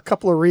a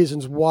couple of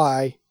reasons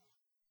why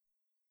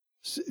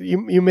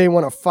you may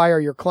want to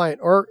fire your client,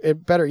 or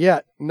better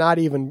yet, not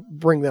even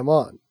bring them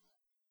on.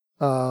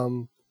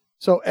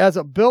 So as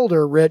a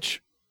builder,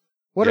 Rich,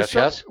 what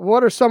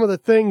are some of the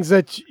things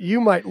that you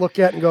might look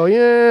at and go,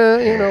 yeah,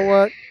 you know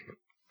what,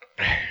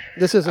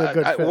 this isn't a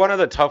good fit? One of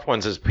the tough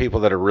ones is people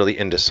that are really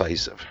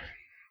indecisive.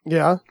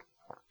 Yeah.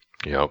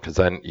 Because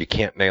then you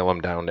can't nail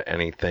them down to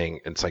anything.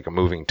 It's like a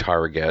moving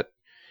target,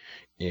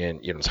 and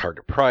it's hard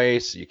to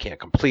price. You can't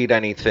complete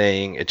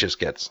anything. It just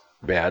gets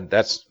bad.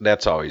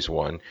 That's always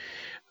one.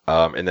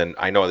 And then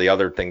I know the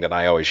other thing that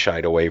I always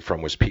shied away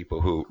from was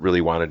people who really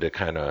wanted to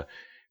kind of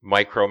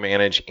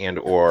micromanage and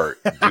or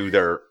do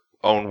their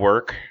own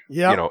work.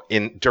 Yeah.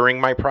 During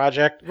my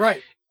project.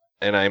 Right.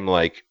 And I'm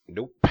like,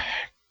 nope.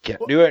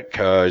 Can't do it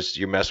because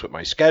you mess with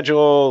my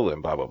schedule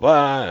and blah, blah,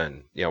 blah.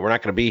 And, we're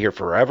not going to be here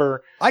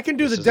forever. I can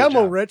do the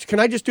demo, Rich.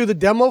 Can I just do the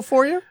demo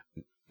for you?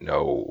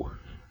 No.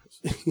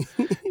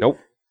 Nope.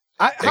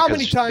 How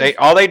many times?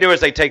 All they do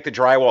is they take the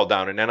drywall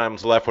down, and then I'm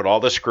left with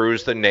all the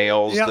screws, the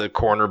nails, the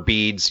corner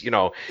beads,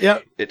 Yeah.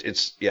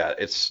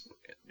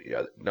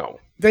 No.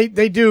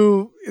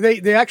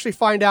 They actually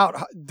find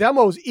out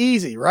demo's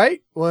easy,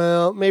 right?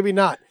 Well, maybe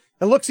not.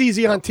 It looks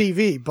easy on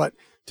TV, but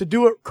to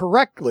do it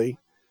correctly,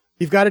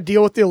 you've got to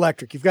deal with the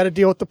electric. You've got to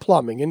deal with the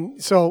plumbing.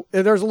 And so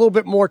there's a little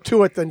bit more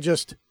to it than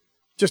just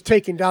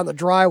taking down the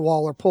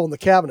drywall or pulling the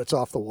cabinets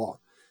off the wall.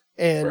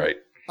 And right.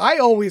 I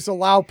always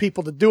allow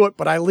people to do it,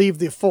 but I leave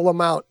the full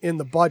amount in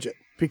the budget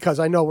because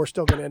I know we're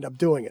still going to end up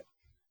doing it.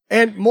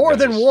 And more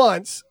than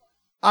once,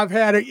 I'll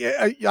get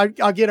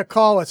a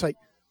call. It's like,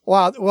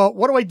 wow, well,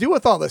 what do I do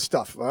with all this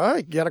stuff?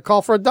 I get a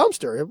call for a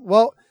dumpster.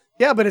 Well,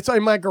 yeah, but it's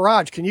in my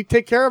garage. Can you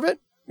take care of it?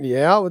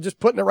 Yeah, we're just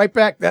putting it right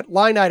back. That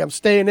line item's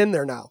staying in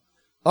there now.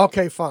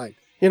 Okay, fine.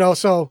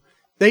 So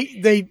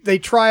they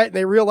try it and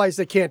they realize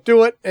they can't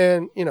do it,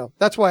 and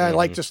that's why I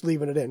like just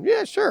leaving it in.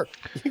 Yeah, sure.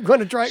 You're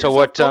going to try it.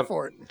 Go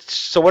for it.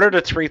 So what are the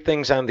three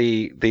things on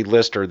the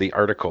list or the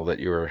article that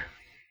you were?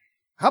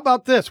 How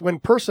about this? When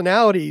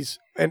personalities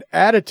and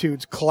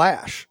attitudes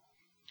clash.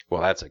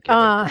 Well, that's a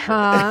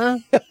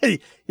given.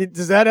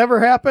 Does that ever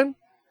happen?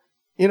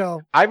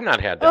 I've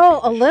not had that. Oh,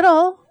 a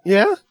little.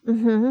 Yeah.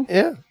 Mm-hmm.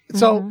 Yeah.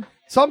 So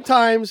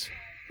sometimes,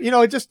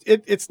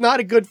 it's not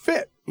a good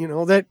fit.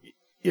 That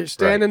you're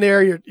standing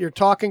there, you're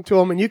talking to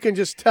them, and you can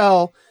just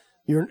tell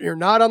you're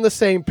not on the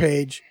same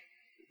page.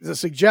 The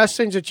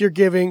suggestions that you're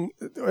giving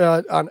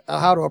on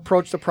how to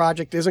approach the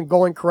project isn't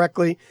going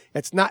correctly.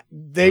 It's not.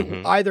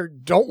 They either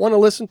don't want to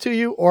listen to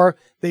you, or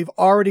they've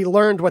already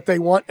learned what they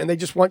want, and they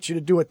just want you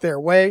to do it their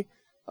way.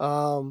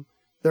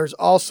 There's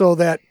also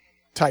that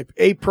type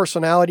A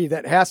personality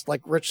that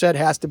like Rich said,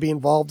 has to be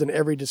involved in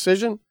every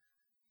decision.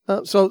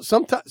 So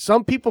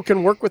some people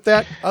can work with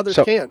that, others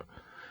can't.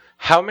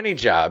 How many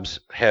jobs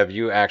have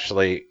you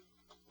actually,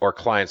 or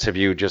clients have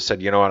you just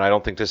said, you know what, I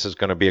don't think this is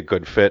going to be a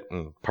good fit,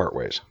 and part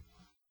ways?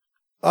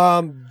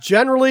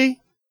 Generally,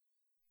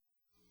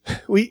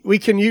 we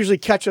can usually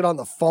catch it on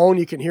the phone.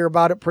 You can hear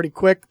about it pretty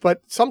quick,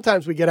 but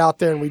sometimes we get out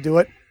there and we do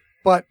it.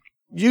 But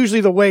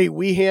usually the way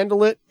we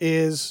handle it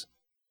is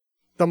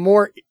the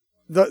more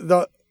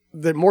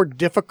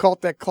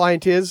difficult that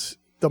client is,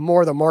 the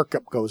more the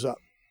markup goes up.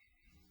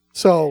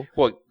 So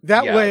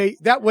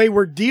that way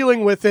we're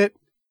dealing with it.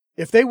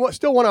 If they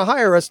still want to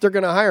hire us, they're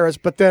going to hire us.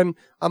 But then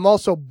I'm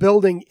also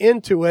building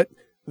into it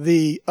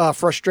the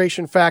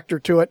frustration factor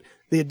to it.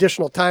 the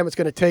additional time it's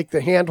going to take, the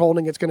hand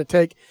holding it's going to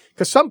take.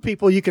 Because some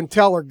people you can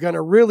tell are going to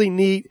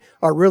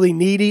are really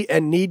needy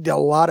and need a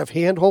lot of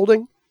hand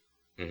holding.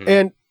 Mm-hmm.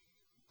 And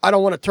I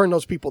don't want to turn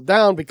those people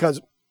down because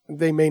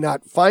they may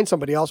not find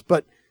somebody else.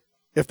 But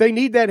if they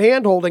need that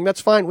hand holding, that's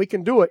fine. We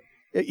can do it.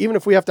 Even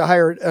if we have to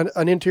hire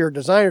an interior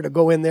designer to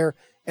go in there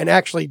and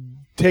actually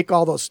take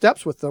all those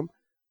steps with them,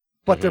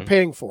 but they're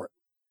paying for it.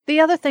 The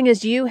other thing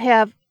is you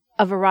have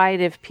a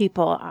variety of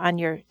people on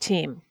your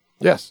team.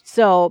 Yes.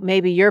 So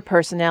maybe your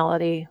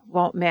personality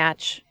won't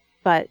match,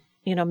 but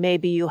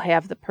maybe you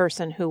have the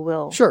person who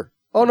will. Sure.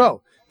 Oh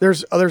no,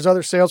 there's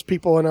other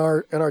salespeople in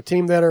our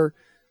team that are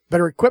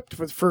better equipped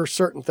for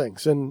certain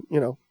things, and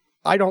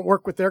I don't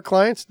work with their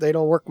clients. They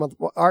don't work with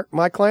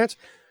my clients.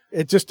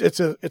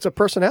 It's a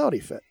personality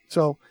fit.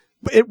 So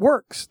it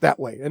works that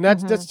way, and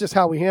that's just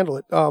how we handle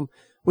it.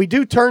 We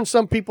do turn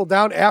some people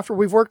down after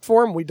we've worked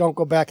for them. We don't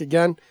go back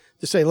again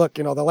to say, look,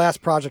 the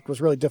last project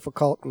was really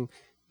difficult, and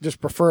just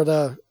prefer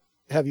to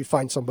have you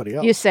find somebody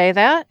else. You say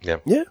that? Yeah.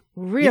 Yeah.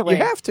 Really?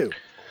 You have to.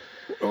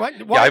 Why?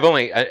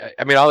 Yeah,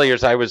 I mean, all the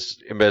years I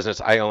was in business,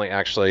 I only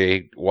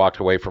actually walked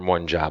away from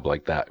one job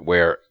like that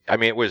where,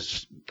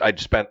 I'd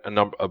spent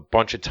a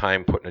bunch of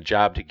time putting a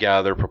job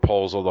together,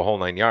 proposal, the whole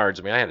 9 yards.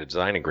 I had a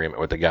design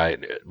agreement with the guy,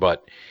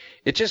 but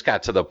it just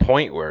got to the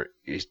point where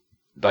he's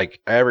like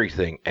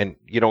everything. And,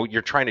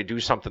 you're trying to do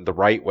something the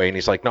right way. And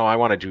he's like, no, I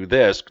want to do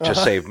this to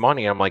save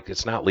money. I'm like,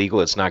 it's not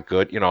legal. It's not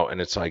good, and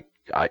it's like,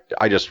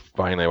 I just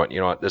finally went,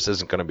 what, this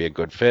isn't going to be a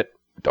good fit.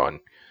 Done.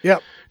 Yeah.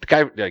 The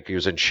guy, he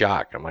was in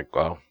shock. I'm like,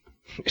 well,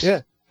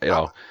 yeah.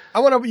 I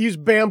want to use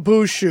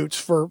bamboo shoots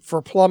for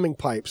plumbing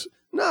pipes.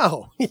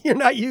 No, you're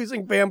not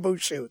using bamboo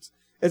shoots.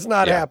 It's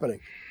not happening.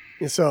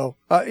 So,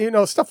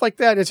 stuff like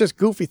that. It's just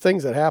goofy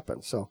things that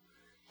happen. So,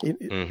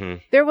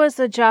 There was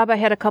a job I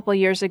had a couple of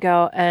years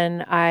ago,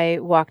 and I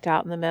walked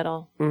out in the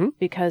middle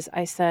because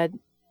I said,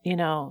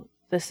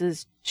 this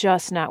is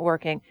just not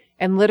working.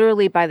 And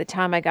literally by the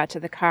time I got to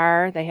the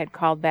car, they had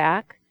called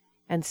back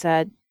and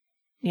said,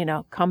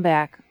 come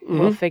back.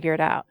 We'll figure it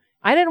out.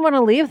 I didn't want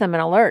to leave them in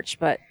a lurch,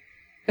 but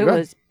it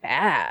was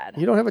bad.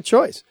 You don't have a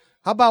choice.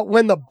 How about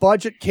when the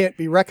budget can't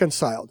be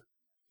reconciled?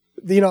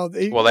 Well,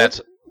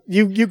 that's...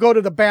 You go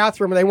to the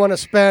bathroom and they want to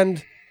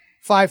spend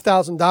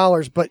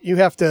 $5,000, but you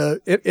have to,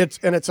 it's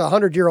a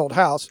 100-year-old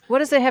house. What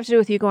does that have to do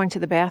with you going to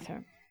the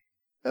bathroom?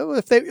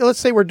 Let's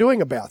say we're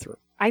doing a bathroom.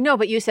 I know,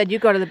 but you said you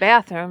go to the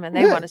bathroom and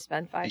they want to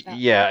spend $5,000.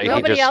 Yeah,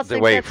 Nobody else the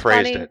thinks way he that's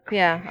phrased funny? it.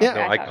 Yeah. Yeah. Okay,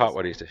 No, I caught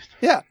what he said.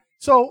 Yeah.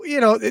 So,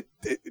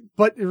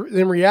 but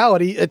in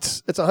reality,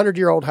 it's a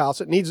 100-year-old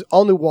house. It needs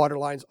all new water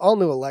lines, all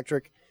new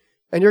electric,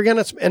 and you're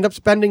going to end up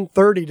spending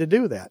 $30,000 to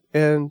do that.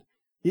 And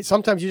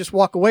sometimes you just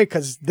walk away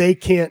because they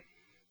can't,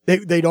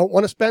 they don't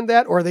want to spend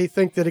that, or they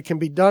think that it can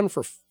be done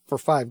for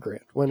 $5,000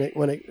 when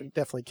it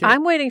definitely can't.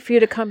 I'm waiting for you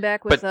to come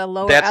back with a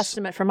lower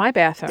estimate for my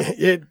bathroom.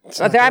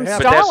 I'm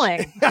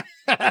stalling.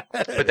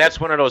 But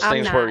that's one of those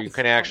things where you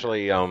can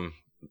actually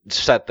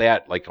set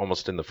that like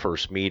almost in the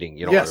first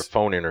meeting, or a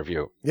phone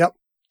interview. Yep.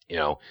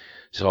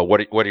 So what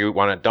do you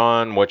want it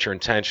done? What's your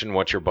intention?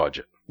 What's your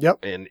budget? Yep.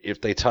 And if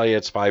they tell you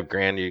it's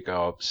 $5,000, you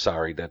go,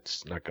 sorry,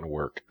 that's not going to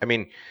work.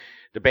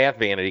 The bath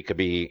vanity could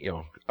be,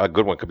 a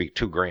good one could be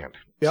 $2,000.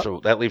 Yep. So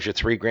that leaves you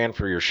 $3,000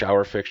 for your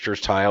shower fixtures,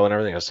 tile, and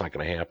everything. That's not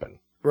going to happen.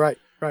 Right.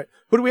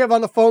 Who do we have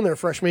on the phone there,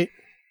 Fresh Meat?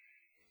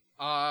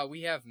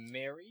 We have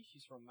Mary.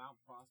 She's from Mount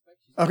Prospect.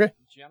 She's okay.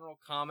 General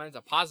comment,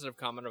 a positive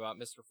comment about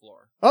Mr.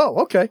 Floor.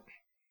 Oh, okay.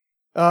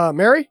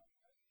 Mary?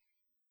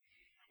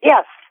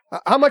 Yes.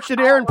 How much did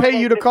Aaron pay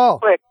you to call?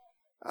 Quick.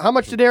 How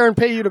much did Aaron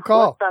pay you to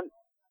call?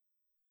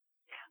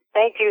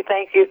 Thank you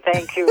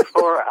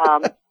for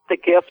the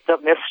gift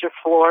of Mr.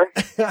 Floor.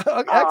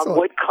 Excellent.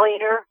 Wood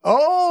cleaner.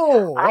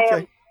 Oh,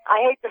 okay.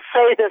 I hate to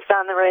say this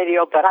on the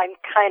radio, but I'm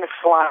kind of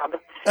slob.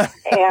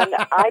 And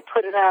I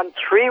put it on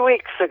 3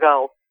 weeks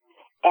ago,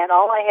 and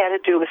all I had to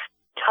do was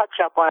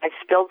touch up when I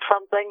spilled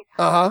something.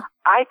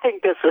 I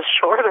think this is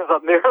short of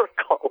a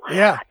miracle.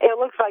 Yeah. It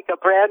looks like a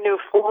brand new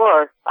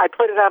floor. I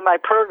put it on my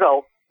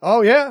Pergo.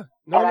 Oh, yeah.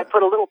 And I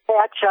put a little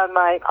patch on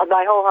my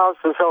whole house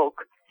is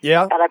oak.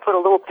 Yeah. And I put a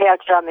little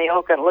patch on the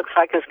oak, and it looks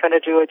like it's going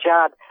to do a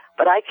job.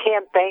 But I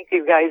can't thank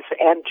you guys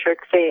and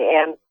Trixie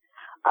and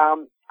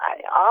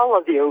all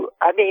of you.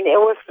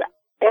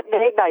 It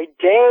made my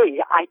day.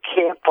 I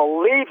can't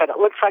believe it. It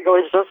looks like it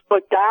was just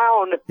put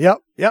down.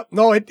 Yep.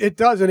 No, it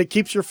does, and it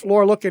keeps your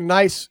floor looking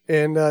nice,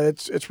 and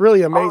it's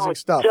really amazing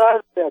stuff.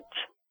 Does it?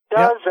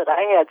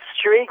 I had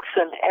streaks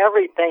and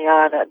everything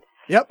on it.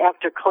 Yep.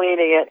 After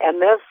cleaning it, and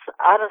this,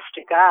 honest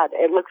to God,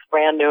 it looks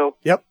brand new.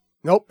 Yep.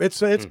 Nope.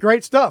 It's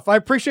great stuff. I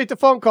appreciate the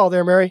phone call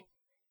there, Mary.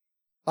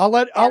 I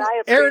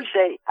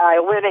appreciate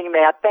winning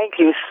that. Thank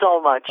you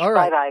so much. All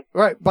right. Bye-bye.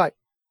 All right. Bye.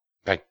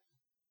 Bye.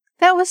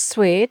 That was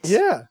sweet.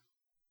 Yeah.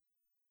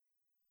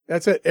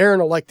 That's it.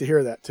 Aaron will like to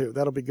hear that too.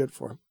 That'll be good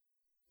for him.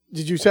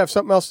 Did you have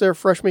something else there,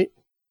 Fresh Meat?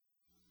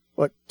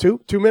 What, 2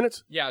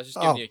 minutes? Yeah, I was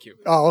just giving you a cue.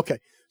 Oh, okay.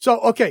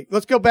 So,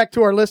 let's go back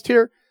to our list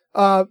here.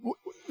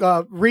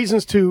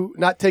 Reasons to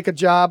not take a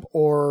job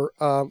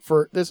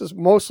this is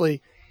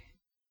mostly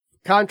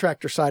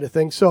contractor side of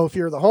things. So if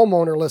you're the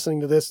homeowner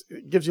listening to this,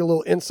 it gives you a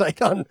little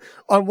insight on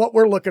what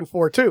we're looking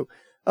for too.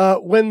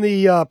 When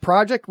the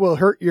project will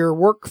hurt your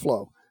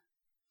workflow.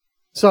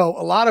 So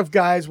a lot of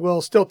guys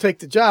will still take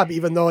the job,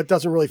 even though it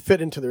doesn't really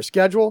fit into their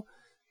schedule.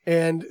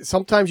 And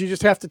sometimes you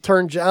just have to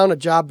turn down a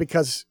job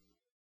because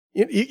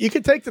you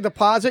could take the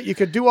deposit, you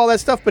could do all that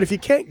stuff, but if you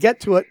can't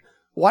get to it,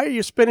 why are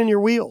you spinning your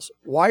wheels?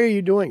 Why are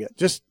you doing it?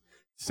 Just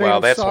say, well,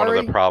 I'm that's sorry. one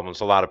of the problems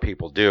a lot of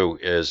people do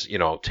is,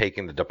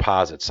 taking the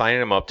deposit,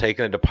 signing them up,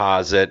 taking the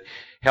deposit.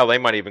 Hell, they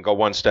might even go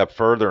one step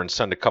further and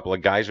send a couple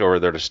of guys over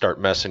there to start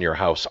messing your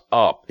house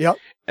up. Yep.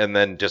 And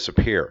then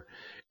disappear.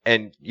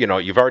 And,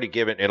 you've already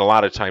given, and a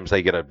lot of times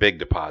they get a big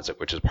deposit,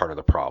 which is part of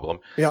the problem.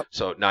 Yep.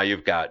 So now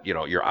you've got,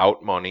 you're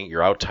out money,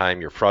 you're out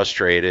time, you're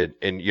frustrated.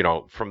 And,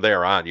 from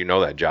there on,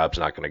 that job's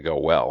not going to go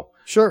well.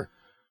 Sure.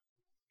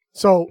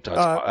 So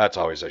that's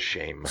always a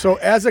shame. So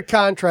as a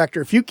contractor,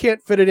 if you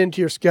can't fit it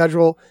into your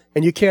schedule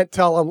and you can't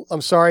tell them,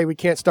 I'm sorry, we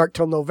can't start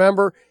till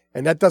November,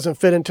 and that doesn't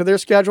fit into their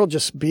schedule,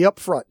 just be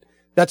upfront.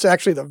 That's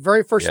actually the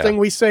very first thing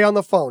we say on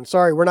the phone.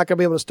 Sorry, we're not going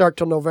to be able to start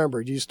till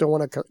November. Do you still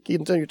want to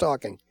continue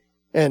talking?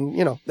 And,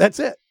 that's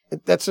it.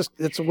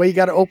 It's the way you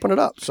got to open it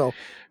up. So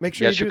make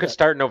sure you could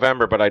start in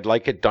November, but I'd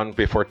like it done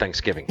before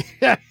Thanksgiving.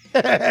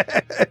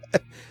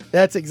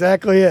 That's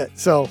exactly it.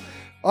 So,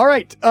 all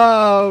right.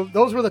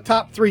 Those were the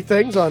top 3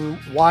 things on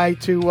why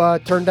to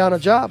turn down a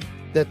job.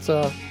 That's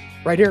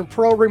right here in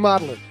Pro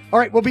Remodeler. All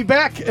right, we'll be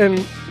back, and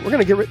we're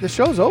going to the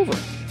show's over.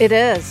 It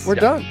is. We're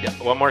done. Yeah.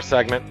 One more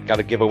segment. Got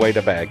to give away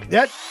the bag.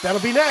 That'll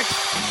be next.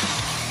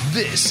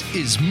 This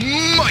is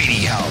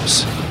Mighty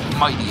House.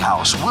 Mighty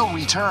House will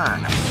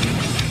return.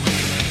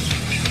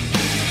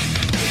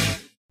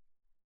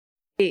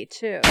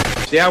 Too.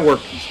 See, I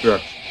work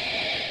construction.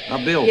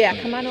 I build. Yeah,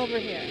 things. come on over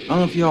here. I don't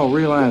know if y'all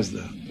realize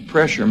the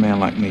pressure a man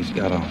like me's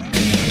got on him.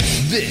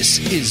 This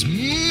is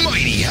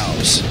Mighty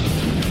House.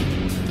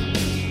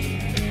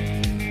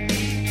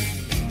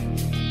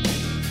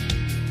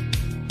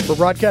 We're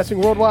broadcasting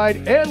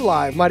worldwide and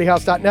live,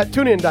 mightyhouse.net,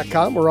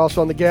 tunein.com. We're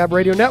also on the Gab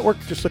Radio Network.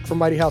 Just look for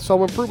Mighty House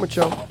Home Improvement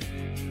Show.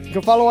 You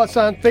can follow us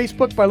on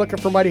Facebook by looking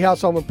for Mighty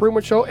House Home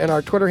Improvement Show, and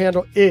our Twitter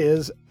handle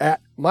is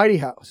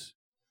 @MightyHouse.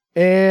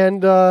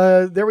 And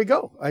there we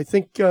go. I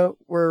think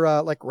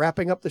we're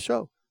wrapping up the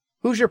show.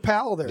 Who's your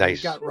pal there?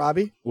 Nice. You got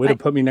Robbie? Way to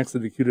put me next to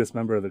the cutest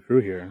member of the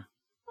crew here.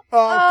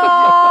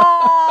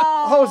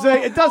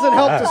 Jose, it doesn't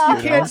help us.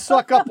 You can't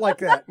suck up like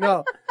that.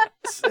 No,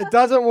 it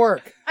doesn't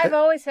work. I've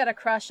always had a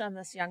crush on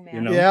this young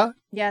man. Yeah?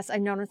 Yes,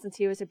 I've known him since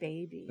he was a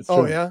baby.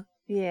 Oh, yeah?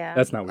 Yeah.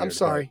 That's not weird. I'm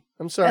sorry.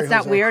 That's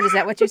not weird. Is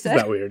that what you said?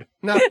 It's not weird.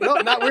 No,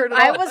 not weird at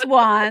all. I was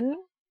 1.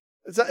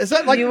 Is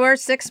that like... You were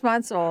 6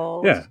 months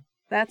old. Yeah.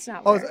 That's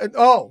not weird.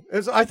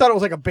 I thought it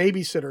was like a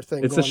babysitter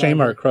thing. It's a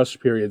shame our crush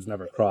periods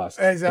never crossed.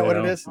 Is that what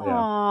it is? Yeah.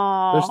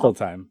 Aww. There's still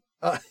time.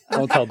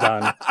 Don't tell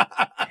Don.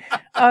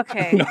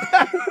 Okay.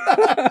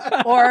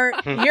 Or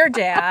your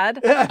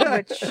dad,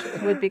 which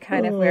would be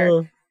kind of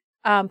weird.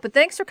 But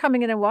thanks for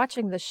coming in and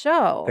watching the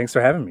show. Thanks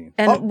for having me.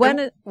 And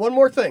one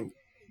more thing.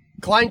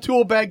 Klein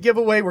Tool Bag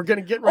giveaway. We're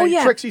going to get ready.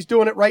 Trixie's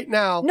doing it right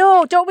now.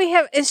 No, don't we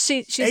have...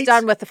 She's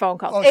done with the phone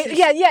calls. Oh, 8.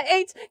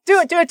 Do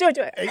it.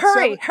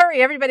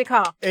 Hurry, everybody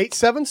call.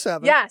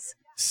 877. Yes.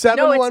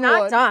 711.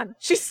 No, it's not done.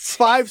 She's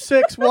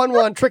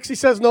 5611. Trixie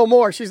says no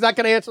more. She's not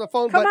going to answer the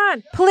phone. Come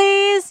on,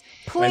 please.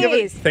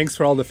 Thanks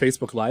for all the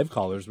Facebook Live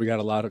callers. We got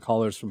a lot of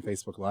callers from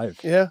Facebook Live.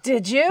 Yeah.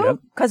 Did you?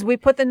 Because we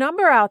put the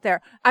number out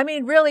there. I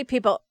mean, really,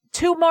 people,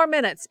 2 more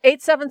minutes.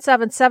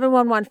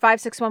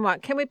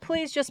 877-711-5611. Can we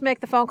please just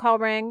make the phone call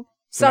ring?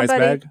 Somebody, nice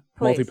bag,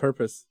 please.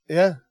 Multi-purpose.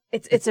 Yeah.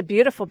 It's a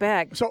beautiful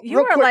bag. So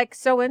you are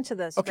so into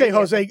this. Okay,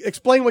 Jose,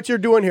 explain what you're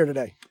doing here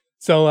today.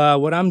 So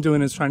what I'm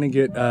doing is trying to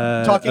get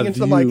talking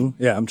into the mic.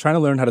 Yeah, I'm trying to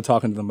learn how to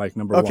talk into the mic.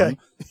 Number one,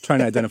 trying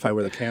to identify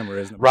where the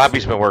camera is.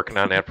 Robbie's been working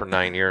on that for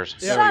 9 years.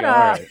 Shut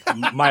up.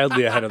 Right.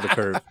 Mildly ahead of the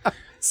curve.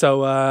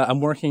 So I'm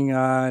working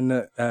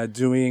on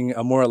doing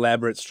a more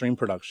elaborate stream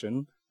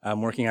production.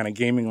 I'm working on a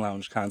gaming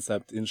lounge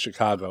concept in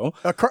Chicago.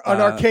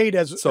 An arcade,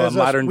 a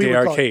modern day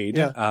arcade.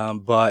 Yeah.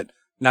 But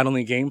not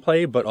only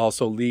gameplay, but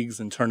also leagues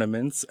and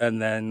tournaments,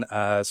 and then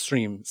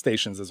stream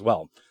stations as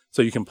well.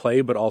 So you can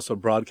play, but also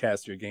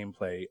broadcast your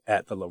gameplay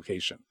at the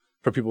location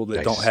for people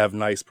that don't have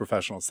nice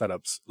professional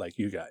setups like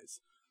you guys.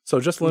 So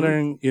just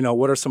learning,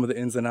 what are some of the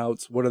ins and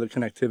outs? What are the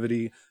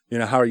connectivity?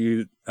 How are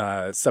you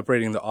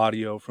separating the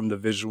audio from the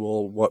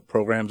visual? What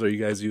programs are you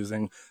guys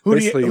using? Who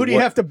do you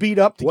have to beat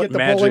up to get the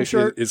bowling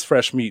shirt? Is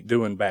Fresh Meat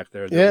doing back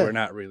there that we're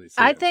not really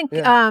seeing? I think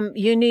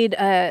you need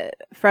a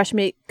Fresh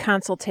Meat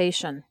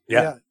consultation.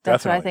 Yeah,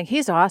 that's definitely. what I think.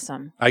 He's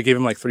awesome. I gave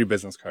him like 3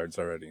 business cards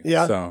already.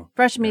 Yeah. So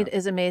Fresh Meat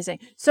is amazing.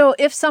 So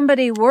if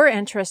somebody were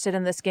interested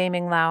in this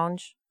gaming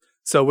lounge...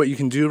 So what you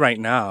can do right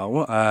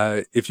now,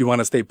 if you want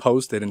to stay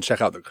posted and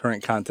check out the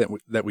current content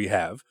that we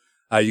have,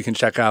 you can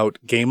check out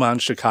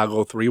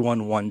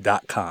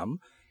GameOnChicago311.com.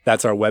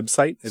 That's our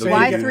website.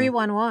 Why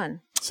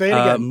 311? Say it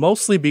again.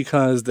 Mostly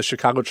because the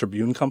Chicago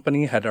Tribune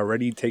Company had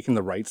already taken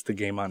the rights to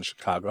Game On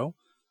Chicago.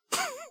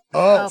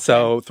 Oh.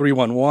 So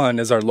 311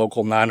 is our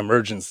local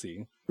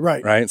non-emergency.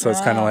 Right. Right. So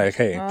it's kind of like,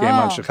 hey, Game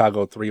on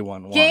Chicago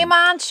 311.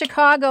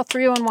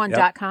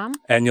 GameOnChicago311.com.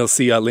 And you'll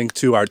see a link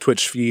to our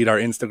Twitch feed, our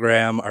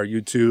Instagram, our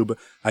YouTube.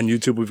 On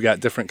YouTube, we've got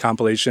different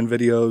compilation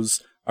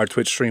videos. Our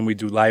Twitch stream, we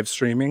do live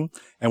streaming.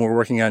 And we're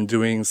working on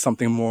doing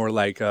something more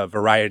like a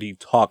variety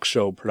talk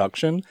show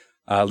production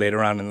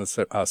later on in the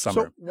summer.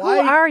 So Who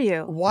are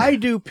you? Why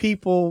do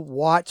people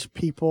watch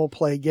people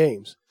play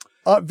games?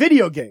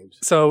 Video games.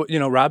 So,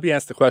 Robbie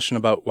asked the question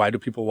about why do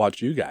people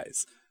watch you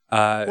guys?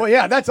 Well,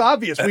 yeah, that's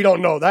obvious. We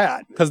don't know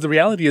that. Because the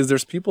reality is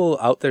there's people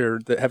out there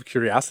that have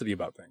curiosity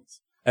about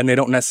things, and they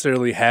don't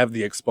necessarily have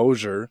the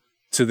exposure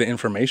to the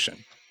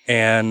information.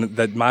 And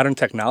that modern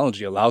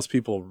technology allows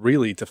people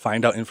really to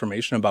find out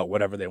information about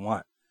whatever they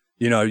want.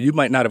 You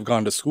might not have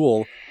gone to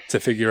school to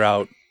figure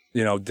out,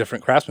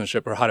 different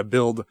craftsmanship or how to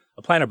build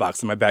a planter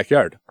box in my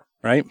backyard,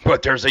 right?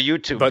 But there's a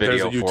YouTube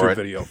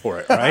video for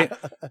it, right?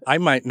 I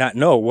might not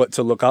know what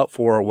to look out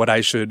for or what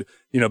I should,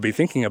 be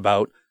thinking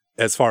about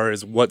as far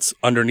as what's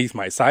underneath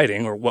my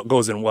siding or what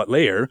goes in what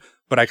layer,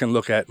 but I can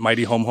look at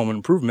Mighty Home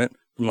Improvement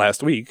from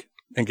last week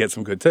and get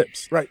some good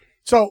tips. Right.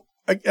 So,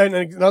 and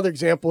another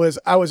example is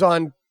I was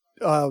on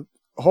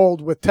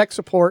hold with tech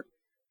support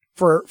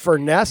for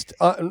Nest,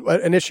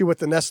 an issue with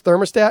the Nest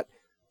thermostat,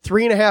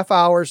 3.5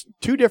 hours,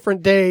 2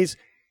 different days.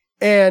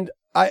 And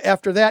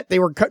after that, they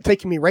were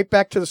taking me right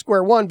back to the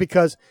square one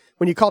because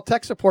when you call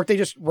tech support, they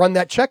just run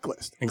that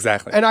checklist.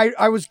 Exactly. And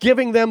I was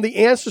giving them the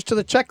answers to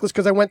the checklist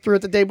because I went through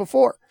it the day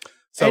before.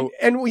 So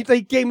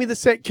they gave me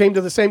came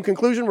to the same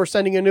conclusion. We're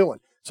sending a new one.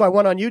 So I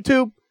went on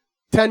YouTube,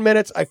 10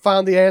 minutes. I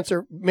found the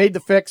answer, made the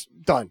fix,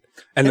 done.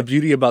 And the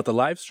beauty about the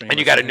live stream. And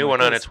you got a new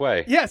one on its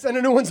way. Yes, and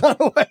a new one's on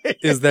the way.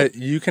 Is that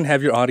you can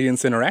have your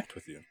audience interact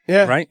with you.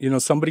 Yeah. Right?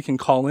 Somebody can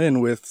call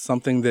in with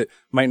something that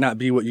might not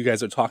be what you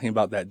guys are talking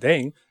about that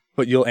day,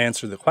 but you'll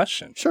answer the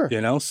question. Sure.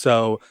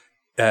 So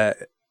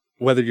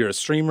whether you're a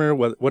streamer,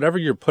 whatever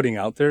you're putting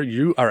out there,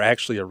 you are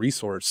actually a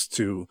resource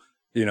to,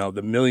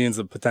 the millions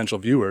of potential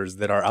viewers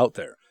that are out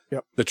there.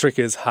 Yep. The trick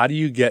is, how do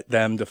you get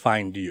them to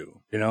find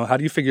you? How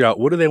do you figure out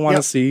what do they want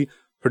to see,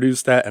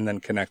 produce that, and then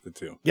connect the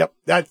two? Yep.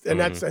 I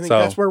think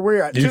that's where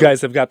we're at. You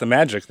guys have got the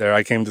magic there.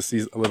 I came to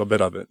see a little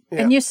bit of it.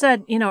 Yeah. And you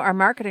said, our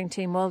marketing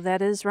team. Well,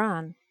 that is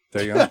Ron.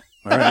 There you go. All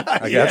right.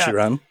 I got you,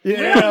 Ron.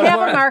 Yeah. We don't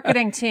have a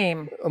marketing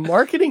team. A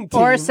marketing team?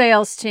 Or a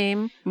sales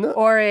team. No.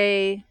 Or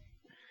a...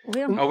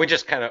 we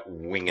just kind of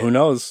wing it. Who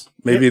knows?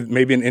 Maybe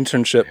an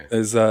internship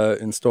is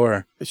in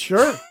store.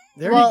 Sure.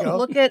 There you go.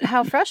 Look at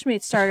how Fresh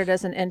Meat started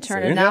as an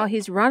intern, and now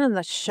he's running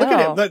the show. Look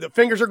at him. The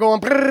fingers are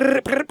going.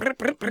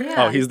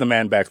 Oh, he's the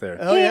man back there.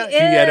 Oh, yeah. He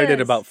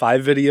edited about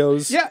 5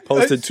 videos,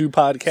 posted 2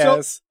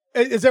 podcasts.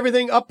 So, is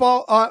everything up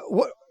all...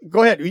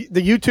 go ahead.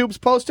 The YouTube's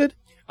posted?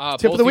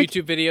 Both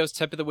YouTube videos,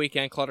 Tip of the Week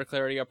and Clutter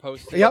Clarity are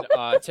posted. Yep.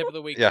 Tip of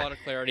the Week, Clutter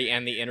Clarity,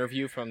 and the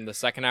interview from the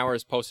second hour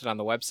is posted on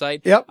the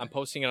website. Yep. I'm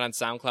posting it on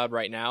SoundCloud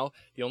right now.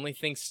 The only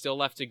thing still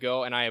left to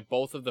go, and I have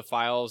both of the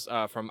files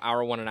from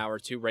Hour 1 and Hour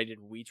 2 ready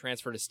to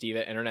WeTransfer to Steve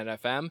at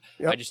Internet FM.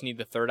 Yep. I just need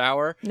the third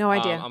hour. No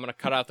idea. I'm going to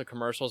cut out the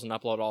commercials and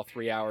upload all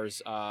 3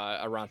 hours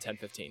around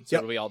 10:15. So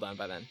it'll be all done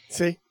by then.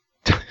 See?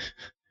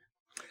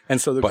 And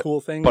so the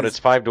cool thing But it's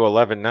 5 to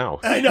 11 now.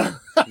 I know.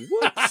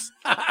 Whoops.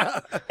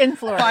 In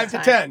Florida. 5 to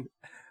 10.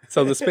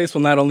 So the space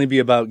will not only be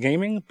about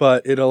gaming,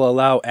 but it'll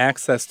allow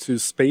access to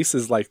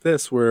spaces like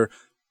this where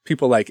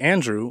people like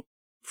Andrew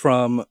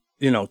from,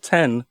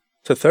 10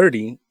 to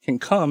 30 can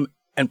come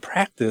and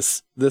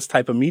practice this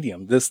type of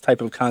medium, this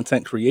type of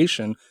content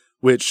creation,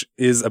 which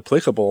is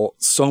applicable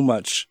so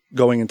much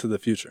going into the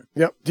future.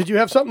 Yep. Did you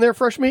have something there,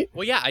 Fresh Meat?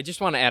 Well, yeah, I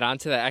just want to add on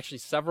to that.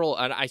 Actually,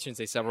 I shouldn't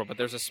say several, but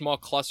there's a small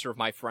cluster of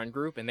my friend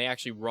group, and they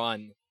actually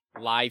run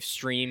live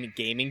stream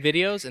gaming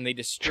videos, and they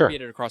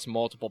distribute it across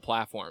multiple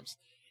platforms.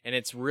 And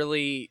it's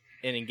really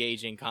an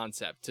engaging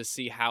concept to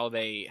see how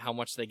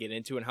much they get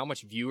into and how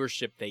much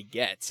viewership they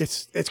get.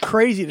 It's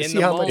crazy to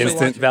see how much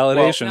instant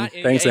validation.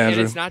 Thanks, Andrew.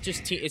 And it's not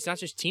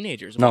just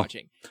teenagers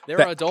watching. There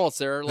are adults.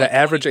 There are the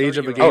average age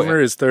of a gamer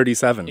is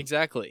 37.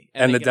 Exactly.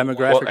 And the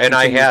demographic. Well, and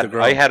I had an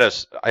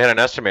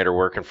estimator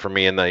working for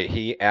me, and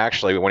he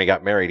actually, when he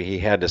got married, he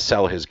had to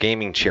sell his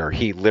gaming chair.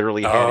 He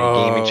literally had a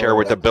gaming chair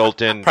with the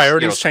built-in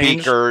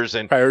speakers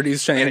and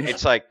priorities change. And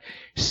it's like,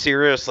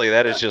 seriously,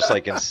 that is just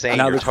like insane.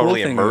 Now, you're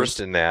totally cool immersed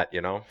in that,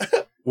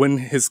 When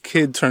his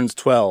kid turns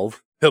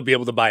 12, he'll be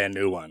able to buy a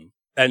new one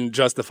and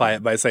justify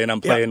it by saying,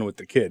 I'm playing with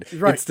the kid.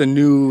 Right. It's the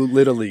new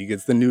Little League.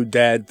 It's the new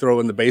dad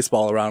throwing the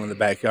baseball around in the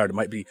backyard. It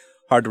might be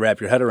hard to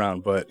wrap your head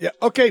around, but... Yeah.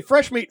 Okay,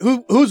 Fresh Meat,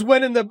 who's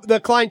winning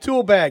the Klein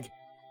tool bag?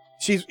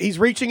 He's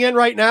reaching in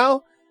right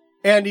now,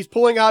 and he's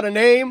pulling out a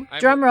name.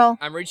 Drum roll.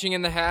 I'm reaching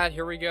in the hat.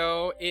 Here we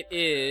go. It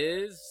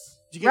is...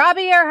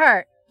 Robbie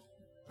Earhart.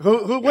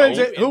 Who wins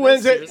it? Who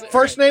wins it?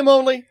 First name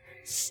only?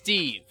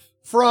 Steve.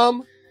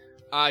 From?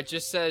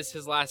 Just says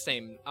his last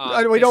name.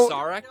 Are we going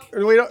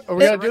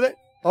to do that?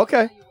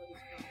 Okay.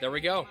 There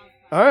we go.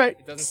 All right.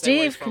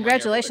 Steve,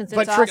 congratulations.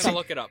 But it's Trixie, awesome.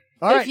 Look it up.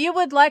 All right. If you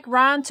would like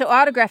Ron to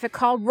autograph it,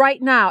 call right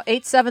now,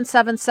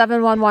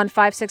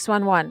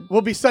 877-711-5611.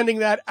 We'll be sending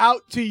that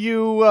out to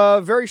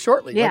you very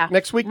shortly. Yeah. Like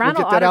next week, Ron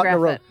we'll get that out in the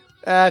will room. autograph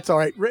That's all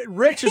right.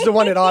 Rich is the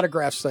one that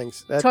autographs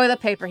things. Toilet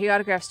paper. He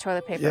autographs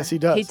toilet paper. Yes, he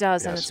does. He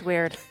does, and it's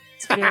weird.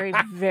 It's very,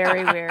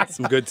 very weird.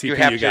 Some good TP you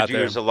have got to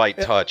there. use a light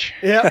touch.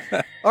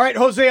 Yeah. All right,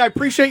 Jose, I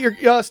appreciate your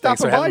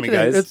stopping by having me,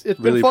 today. guys. It's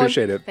Really been fun.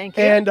 appreciate it. Thank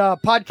you. And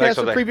podcasts Thanks,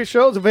 of Jose. previous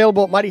shows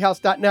available at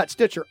mightyhouse.net,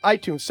 Stitcher,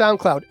 iTunes,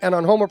 SoundCloud, and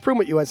on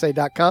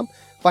HomeImprovementUSA.com.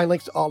 Find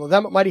links to all of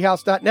them at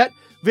mightyhouse.net.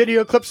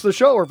 Video clips of the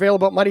show are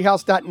available at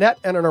mightyhouse.net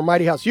and on our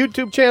Mighty House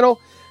YouTube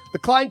channel. The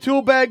Klein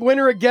Tool Bag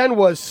winner again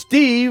was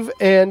Steve,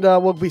 and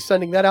we'll be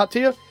sending that out to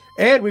you.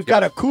 And we've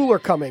got a cooler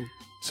coming.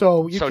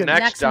 So you can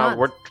next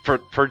we're,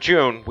 for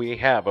June, we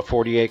have a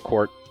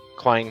 48-quart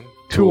Klein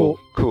Tool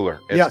cooler.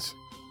 It's yes.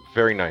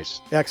 very nice.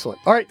 Excellent.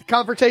 All right, the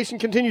confrontation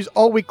continues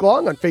all week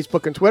long on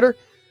Facebook and Twitter.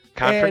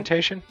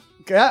 Confrontation?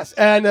 Yes,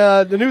 and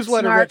the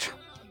newsletter, Smart. Rich.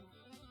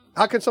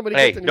 How can somebody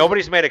Hey, get the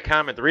nobody's made a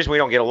comment. The reason we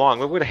don't get along,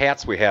 look what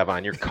hats we have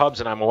on. You're Cubs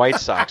and I'm a White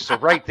Sox. So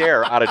right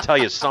there ought to tell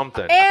you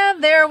something.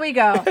 And there we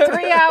go.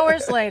 3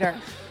 hours later.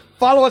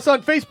 Follow us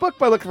on Facebook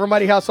by looking for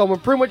Mighty House Home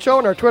Improvement Show,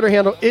 and our Twitter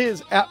handle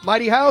is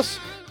 @MightyHouse.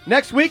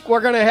 Next week,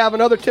 we're going to have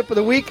another tip of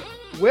the week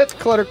with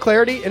Clutter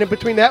Clarity, and in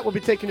between that, we'll be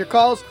taking your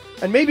calls,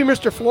 and maybe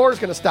Mr. Floor is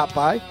going to stop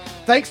by.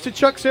 Thanks to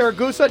Chuck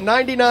Saragusa,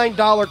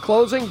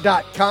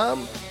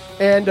 $99closing.com.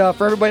 And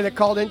for everybody that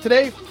called in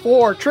today,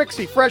 for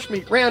Trixie, Fresh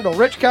Meat, Randall,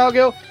 Rich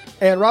Cowgill,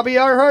 and Robbie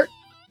Earhart,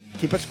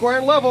 keep it square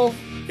and level.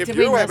 If Did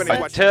we you have miss any it?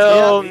 questions,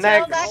 Till please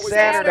next always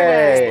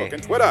Saturday. Facebook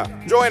and Twitter.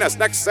 Join us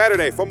next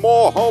Saturday for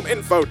more home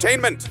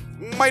infotainment.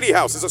 Mighty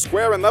House is a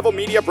Square and Level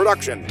media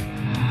production.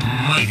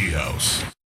 Mighty House.